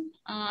proliferation.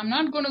 I'm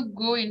not going to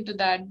go into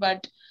that,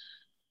 but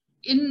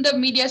in the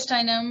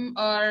mediastinum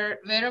or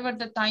wherever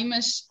the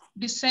thymus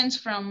descends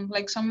from,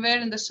 like somewhere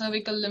in the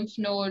cervical lymph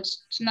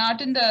nodes, it's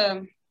not in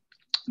the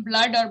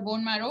blood or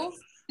bone marrow.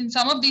 In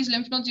some of these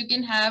lymph nodes, you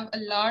can have a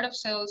lot of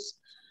cells,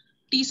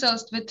 T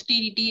cells with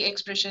TDT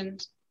expression,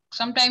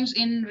 sometimes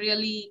in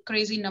really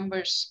crazy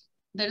numbers.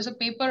 There is a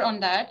paper on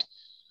that.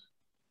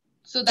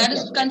 So that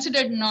is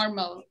considered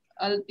normal.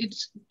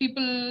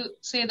 People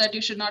say that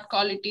you should not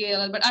call it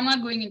ETP-ALL, but I'm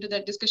not going into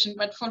that discussion.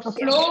 But for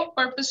flow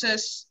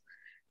purposes,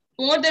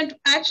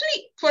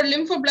 actually for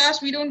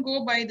lymphoblast, we don't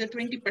go by the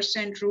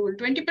 20% rule.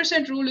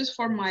 20% rule is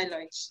for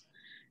myeloids.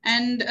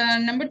 And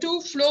number two,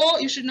 flow,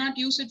 you should not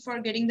use it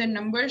for getting the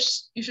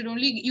numbers. You should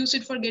only use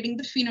it for getting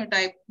the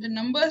phenotype. The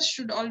numbers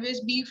should always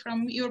be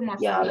from your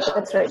morphology. Yeah,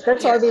 that's right.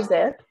 That's always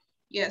there.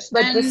 Yes.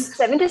 But this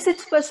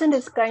 76%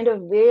 is kind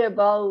of way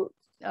above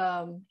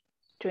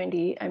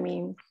 20. I'm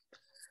okay.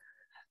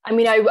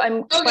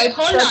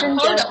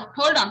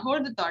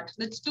 Hold the thought.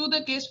 Let's do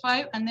the case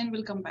 5 and then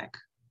we'll come back.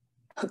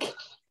 Okay.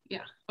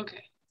 Yeah.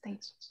 Okay.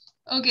 Thanks.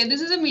 Okay.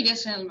 This is a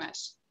mediastinal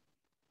mass.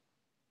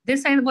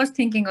 This I was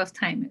thinking of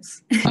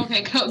thymus.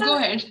 Okay. Go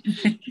ahead.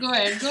 Go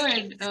ahead,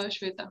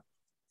 Shweta.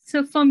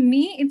 So for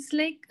me, it's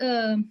like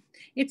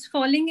it's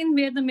falling in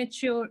where the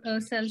mature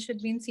cell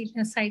should be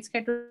in side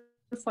scatter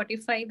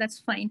 45, that's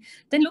fine.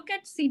 Then look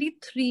at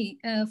CD3,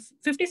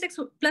 56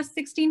 plus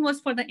 16 was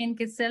for the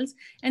NK cells,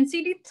 and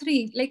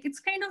CD3, like it's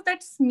kind of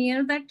that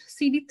smear that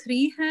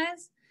CD3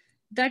 has.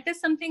 That is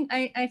something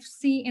I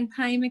see in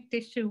thymic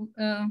tissue.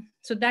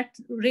 So that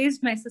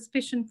raised my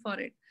suspicion for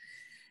it.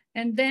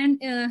 And then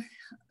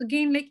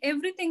again, like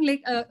everything,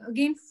 like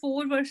again,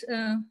 4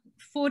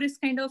 is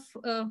kind of,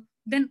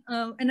 then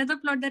another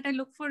plot that I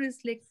look for is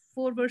like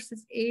 4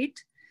 versus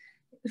 8.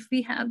 If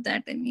we have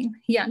that,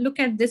 yeah, look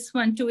at this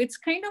one too. It's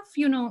kind of,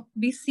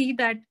 we see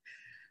that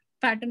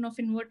pattern of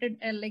inverted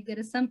L, like there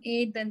is some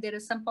 8, then there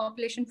is some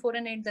population 4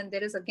 and 8, then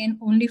there is again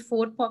only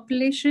 4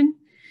 population.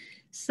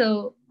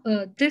 So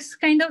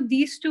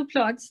these 2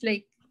 plots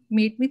like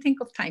made me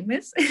think of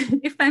thymus.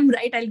 If I'm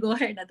right, I'll go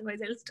ahead.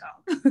 Otherwise, I'll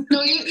stop.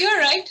 No, you're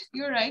right.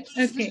 You're right.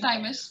 Okay. This is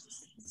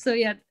thymus. So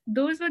yeah,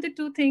 those were the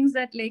 2 things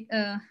that like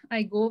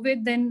I go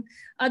with. Then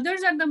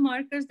others are the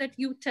markers that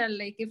you tell,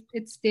 like if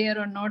it's there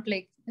or not,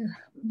 like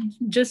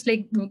just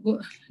like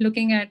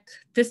looking at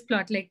this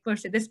plot, like per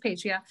se, this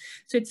page, yeah.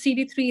 So it's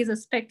CD3 is a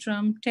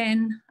spectrum,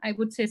 10, I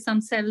would say some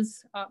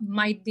cells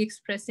might be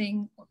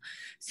expressing,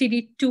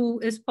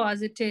 CD2 is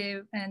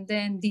positive, and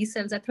then these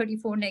cells are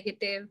 34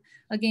 negative.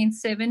 Again,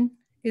 7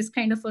 is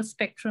kind of a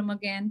spectrum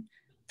again,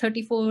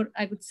 34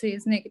 I would say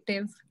is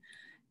negative.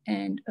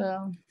 And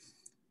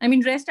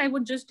rest I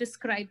would just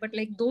describe, but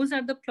like those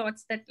are the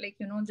plots that like,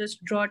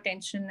 just draw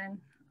attention. And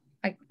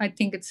I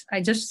think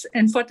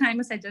and for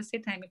thymus, I just say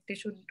thymic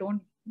tissue,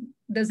 don't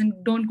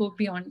go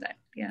beyond that.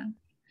 Yeah.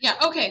 Yeah.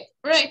 Okay.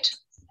 Right.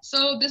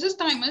 So this is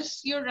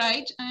thymus. You're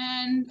right.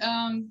 And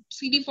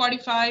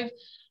CD45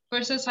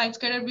 versus side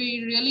scatter,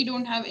 we really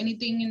don't have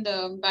anything in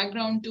the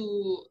background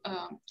to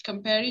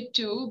compare it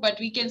to, but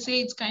we can say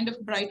it's kind of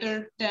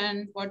brighter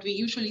than what we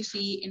usually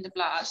see in the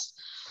blast.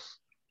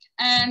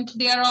 And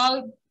they are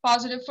all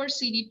positive for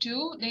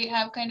CD2. They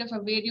have kind of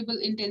a variable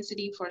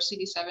intensity for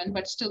CD7,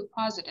 but still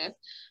positive.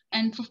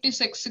 And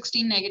 56,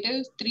 16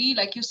 negative, 3,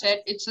 like you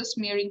said, it's a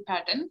smearing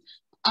pattern.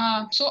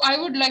 So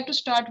I would like to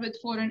start with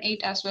 4 and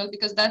 8 as well,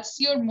 because that's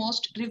your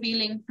most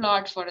revealing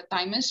plot for a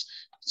thymus.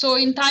 So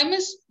in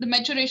thymus, the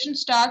maturation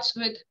starts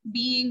with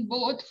being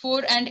both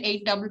 4 and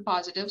 8 double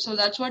positive. So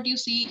that's what you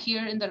see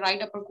here in the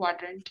right upper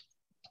quadrant.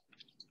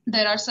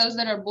 There are cells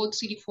that are both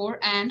CD4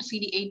 and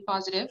CD8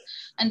 positive.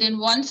 And then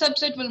one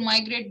subset will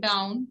migrate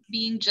down,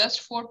 being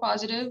just 4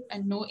 positive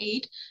and no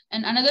 8.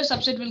 And another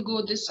subset will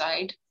go this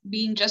side,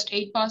 being just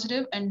 8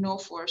 positive and no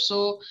 4.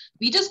 So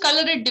we just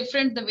colored it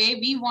different the way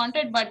we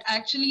wanted, but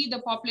actually the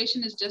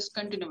population is just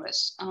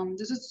continuous.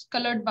 This is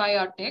colored by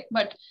our tech,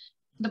 but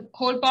the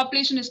whole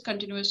population is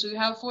continuous. So you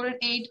have 4 and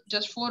 8,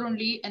 just 4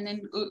 only, and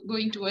then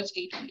going towards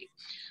 8 only.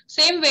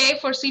 Same way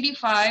for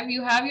CD5,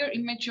 you have your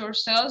immature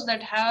cells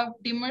that have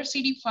dimmer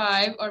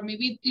CD5, or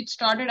maybe it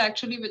started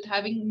actually with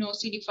having no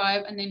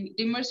CD5 and then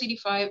dimmer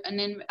CD5. And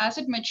then as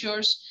it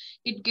matures,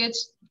 it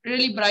gets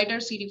really brighter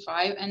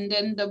CD5, and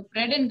then the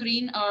red and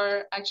green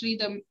are actually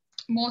the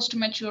most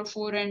mature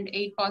 4 and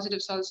 8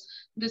 positive cells.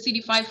 The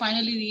CD5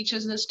 finally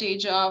reaches the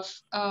stage of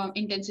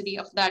intensity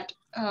of that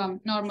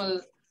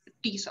normal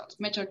T cells,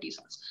 mature T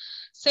cells.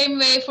 Same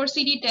way for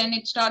CD10,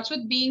 it starts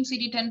with being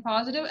CD10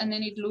 positive, and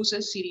then it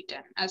loses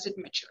CD10 as it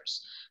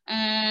matures.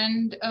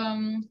 And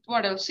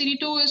what else?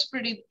 CD2 is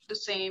pretty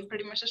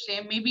much the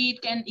same. Maybe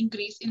it can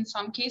increase in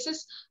some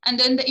cases. And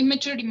then the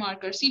immaturity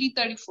marker,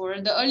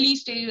 CD34, the early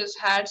stages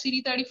had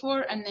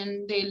CD34, and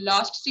then they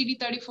lost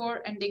CD34,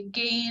 and they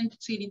gained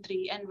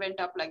CD3 and went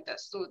up like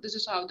this. So this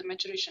is how the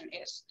maturation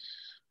is.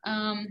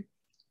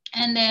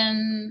 And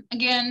then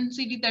again,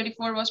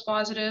 CD34 was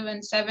positive,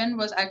 and 7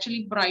 was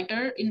actually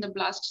brighter in the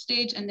blast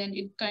stage, and then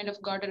it kind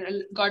of got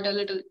a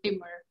little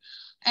dimmer.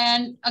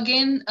 And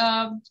again,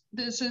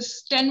 this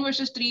is 10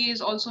 versus 3 is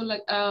also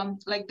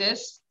like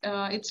this.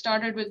 It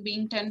started with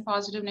being 10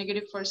 positive,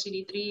 negative for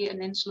CD3,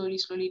 and then slowly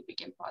it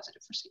became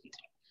positive for CD3.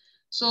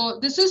 So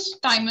this is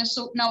Thymus.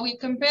 So now we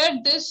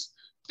compared this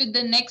with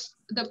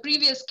the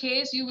previous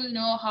case. You will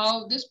know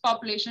how this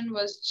population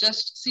was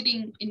just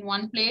sitting in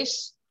one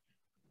place,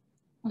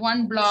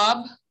 one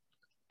blob,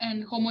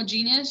 and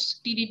homogeneous.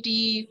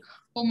 TDT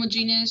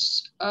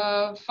homogeneous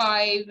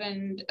 5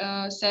 and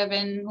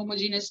 7,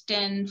 homogeneous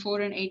 10,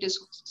 4 and 8 is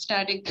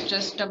static,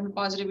 just double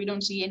positive. We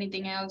don't see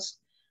anything else.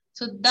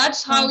 So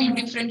that's how you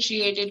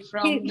differentiate it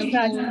from the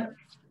four.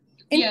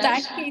 In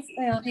that case,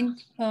 in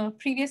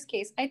previous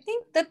case, I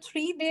think the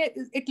 3 there,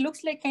 it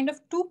looks like kind of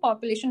 2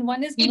 population.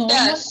 One is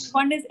normal,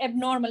 one is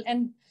abnormal,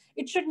 and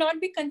it should not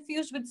be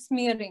confused with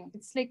smearing.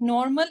 It's like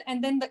normal,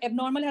 and then the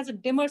abnormal has a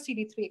dimmer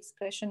CD3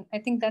 expression. I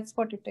think that's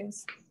what it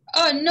is.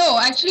 No,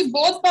 actually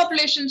both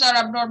populations are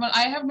abnormal.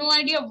 I have no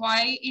idea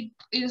why it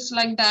is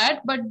like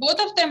that, but both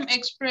of them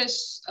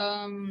express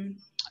the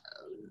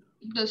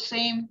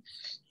same.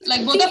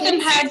 Like both of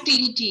them had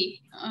TDT.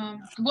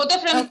 Both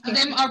of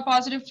them are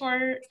positive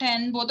for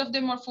 10. Both of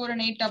them are 4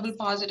 and 8 double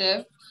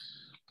positive.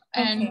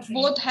 And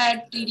both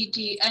had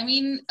TDT. I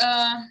mean,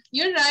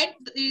 you're right.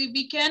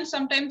 We can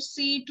sometimes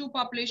see 2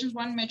 populations,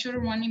 one mature,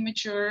 one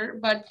immature.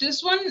 But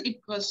this one, it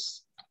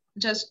was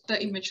just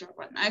the immature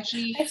one.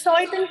 Actually, I saw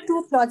it in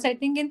 2 plots. I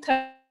think in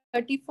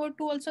 34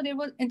 too also there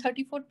was, in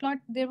 34 plot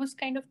there was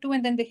kind of 2,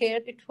 and then the hair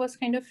it was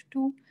kind of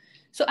 2.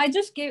 So I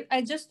just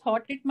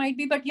thought it might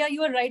be, but yeah,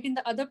 you are right. In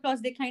the other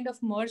plots they kind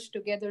of merged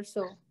together.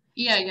 So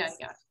yeah.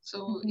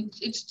 So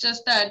it's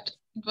just that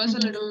it was a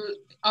little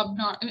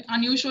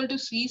unusual to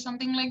see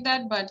something like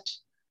that, but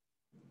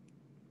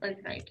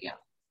right, yeah.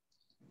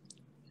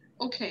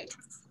 Okay.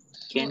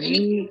 Can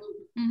you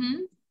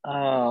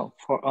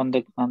on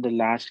the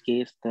last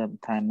case, the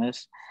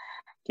thymus,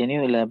 can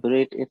you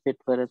elaborate if it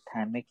were a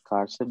thymic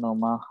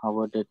carcinoma, how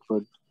would it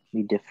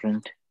be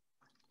different?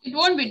 It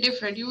won't be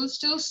different. You will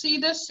still see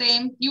the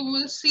same. You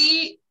will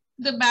see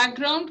the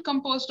background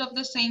composed of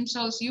the same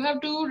cells. You have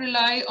to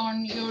rely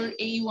on your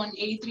A1,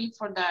 A3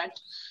 for that.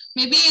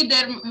 Maybe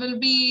there will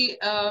be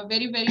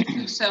very, very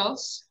few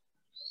cells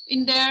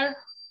in there,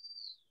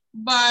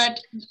 but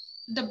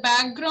the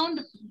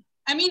background,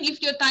 I mean,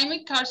 if your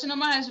thymic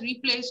carcinoma has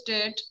replaced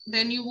it,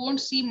 then you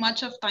won't see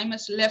much of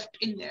thymus left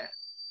in there,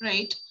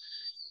 right?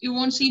 You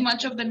won't see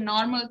much of the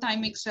normal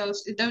thymic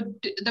cells.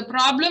 The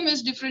problem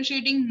is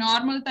differentiating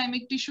normal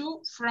thymic tissue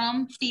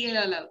from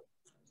T-ALL.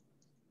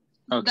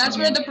 That's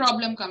where the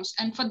problem comes.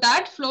 And for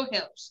that, flow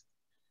helps.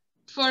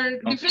 For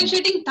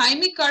differentiating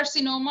thymic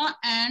carcinoma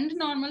and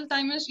normal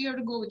thymus, you have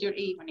to go with your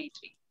A1, A3.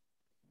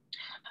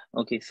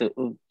 Okay,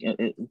 so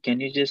can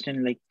you just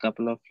in like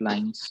couple of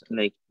lines,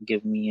 like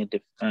give me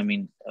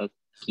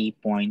key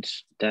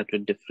points that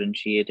would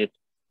differentiate it?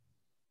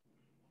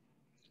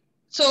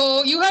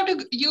 So you have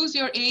to use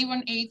your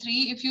A1,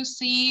 A3. If you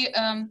see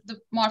the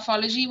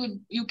morphology,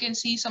 you can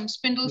see some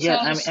spindle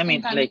cells. I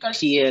mean like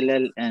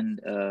T-ALL and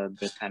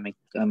the thymic,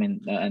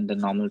 and the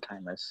normal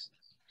thymus.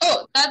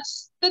 Oh,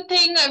 that's the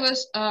thing I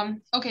was,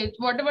 okay,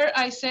 whatever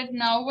I said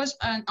now was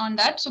on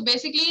that. So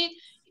basically,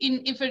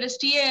 if it is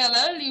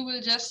T-ALL, you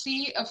will just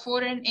see a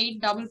 4 and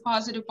 8 double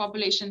positive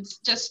populations,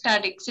 just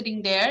static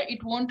sitting there.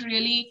 It won't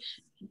really,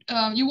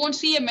 you won't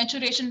see a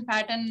maturation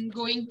pattern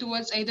going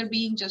towards either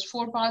being just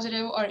 4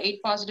 positive or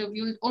 8 positive.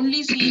 You'll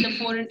only see the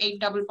 4 and 8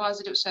 double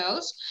positive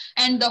cells.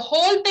 And the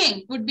whole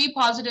thing would be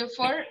positive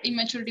for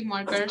immaturity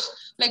markers.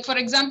 Like for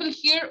example,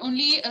 here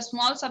only a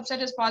small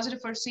subset is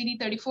positive for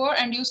CD34.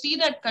 And you see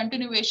that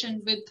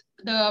continuation with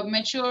the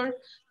mature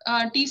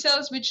T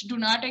cells which do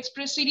not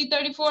express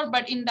CD34,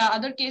 but in the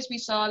other case we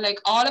saw like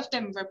all of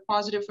them were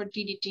positive for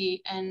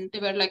TDT and they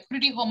were like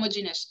pretty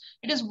homogeneous.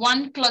 It is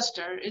one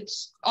cluster,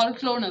 it's all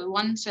clonal,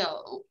 one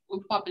cell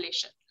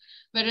population.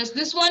 Whereas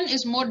this one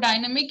is more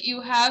dynamic.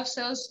 You have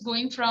cells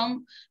going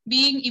from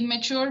being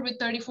immature with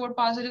 34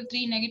 positive,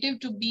 3 negative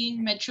to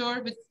being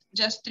mature with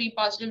just 3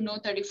 positive, no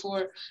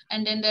 34.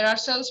 And then there are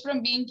cells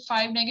from being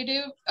 5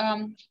 negative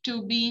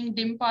to being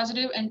dim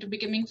positive and to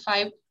becoming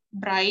 5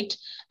 bright,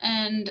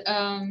 and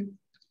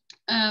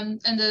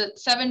the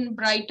 7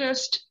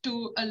 brightest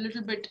to a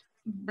little bit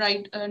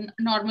bright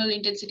normal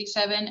intensity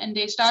 7, and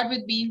they start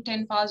with being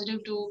 10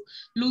 positive to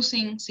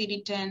losing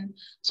CD10.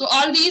 So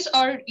all these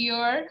are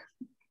your,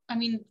 I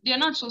mean, they're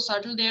not so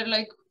subtle. They're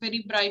like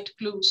very bright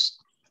clues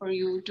for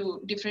you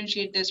to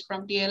differentiate this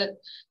from TALL.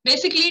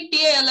 Basically,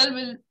 TALL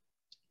will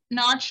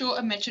not show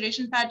a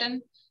maturation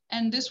pattern,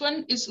 and this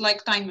one is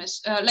like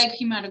thymus, like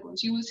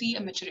hematogones. You will see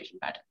a maturation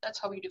pattern. That's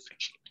how we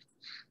differentiate.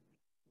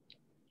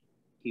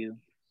 Thank you.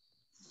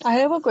 I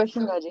have a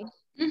question, Raji.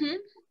 Mm-hmm.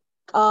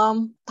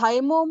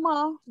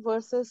 Thymoma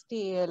versus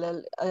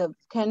TALL,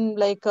 can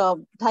like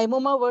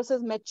thymoma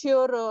versus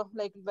mature,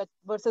 like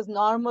versus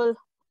normal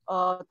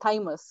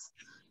thymus,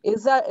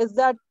 is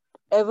that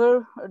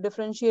ever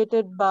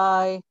differentiated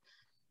by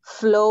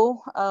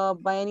flow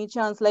by any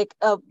chance? Like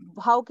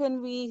how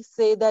can we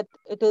say that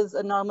it is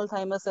a normal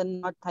thymus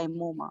and not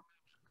thymoma?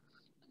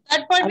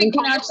 That part I we mean,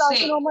 cannot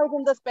say. carcinoma is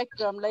in the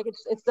spectrum, like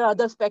it's the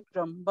other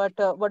spectrum, but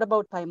what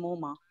about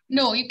thymoma?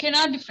 No, you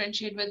cannot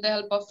differentiate with the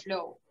help of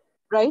flow.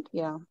 Right?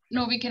 Yeah.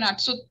 No, we cannot.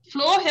 So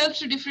flow helps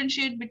to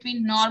differentiate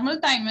between normal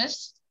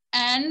thymus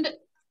and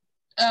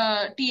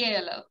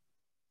TALL.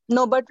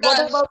 No, but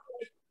Plus,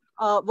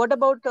 what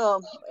about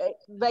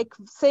like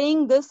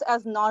saying this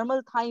as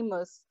normal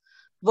thymus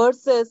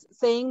versus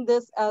saying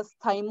this as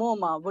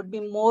thymoma would be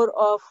more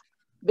of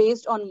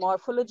based on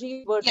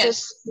morphology versus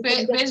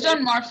yes, based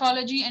on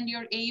morphology and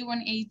your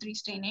AE1, AE3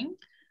 staining.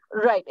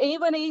 Right.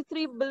 A1,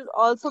 A3 will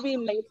also be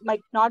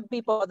might not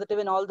be positive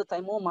in all the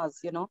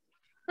thymomas, you know.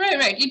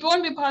 Right. It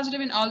won't be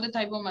positive in all the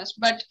thymomas,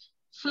 but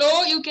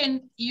flow you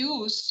can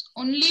use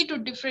only to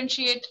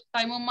differentiate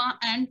thymoma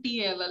and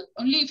TALL,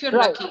 only if you're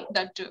lucky,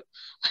 that too.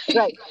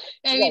 Right.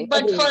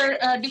 But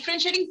for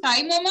differentiating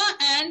thymoma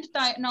and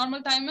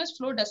normal thymus,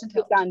 flow doesn't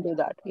help. You can do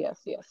that. Yes.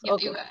 Yeah,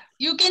 Okay.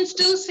 you can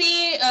still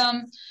see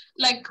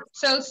like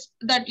cells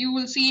that you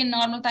will see in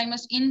normal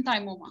thymus in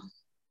thymoma.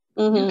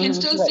 You can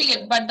still see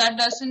it, but that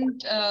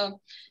doesn't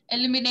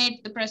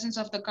eliminate the presence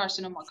of the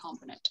carcinoma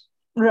component.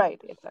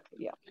 Right, exactly.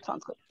 Yeah,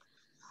 sounds good.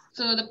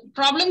 So the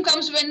problem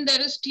comes when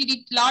there is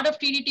lot of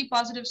TDT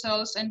positive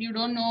cells and you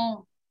don't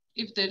know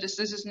if this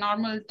is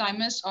normal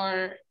thymus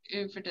or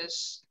if it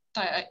is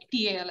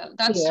TALL.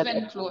 That's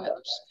when flow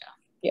helps.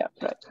 Yeah,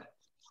 right.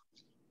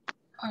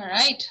 All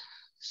right.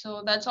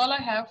 So that's all I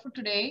have for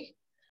today.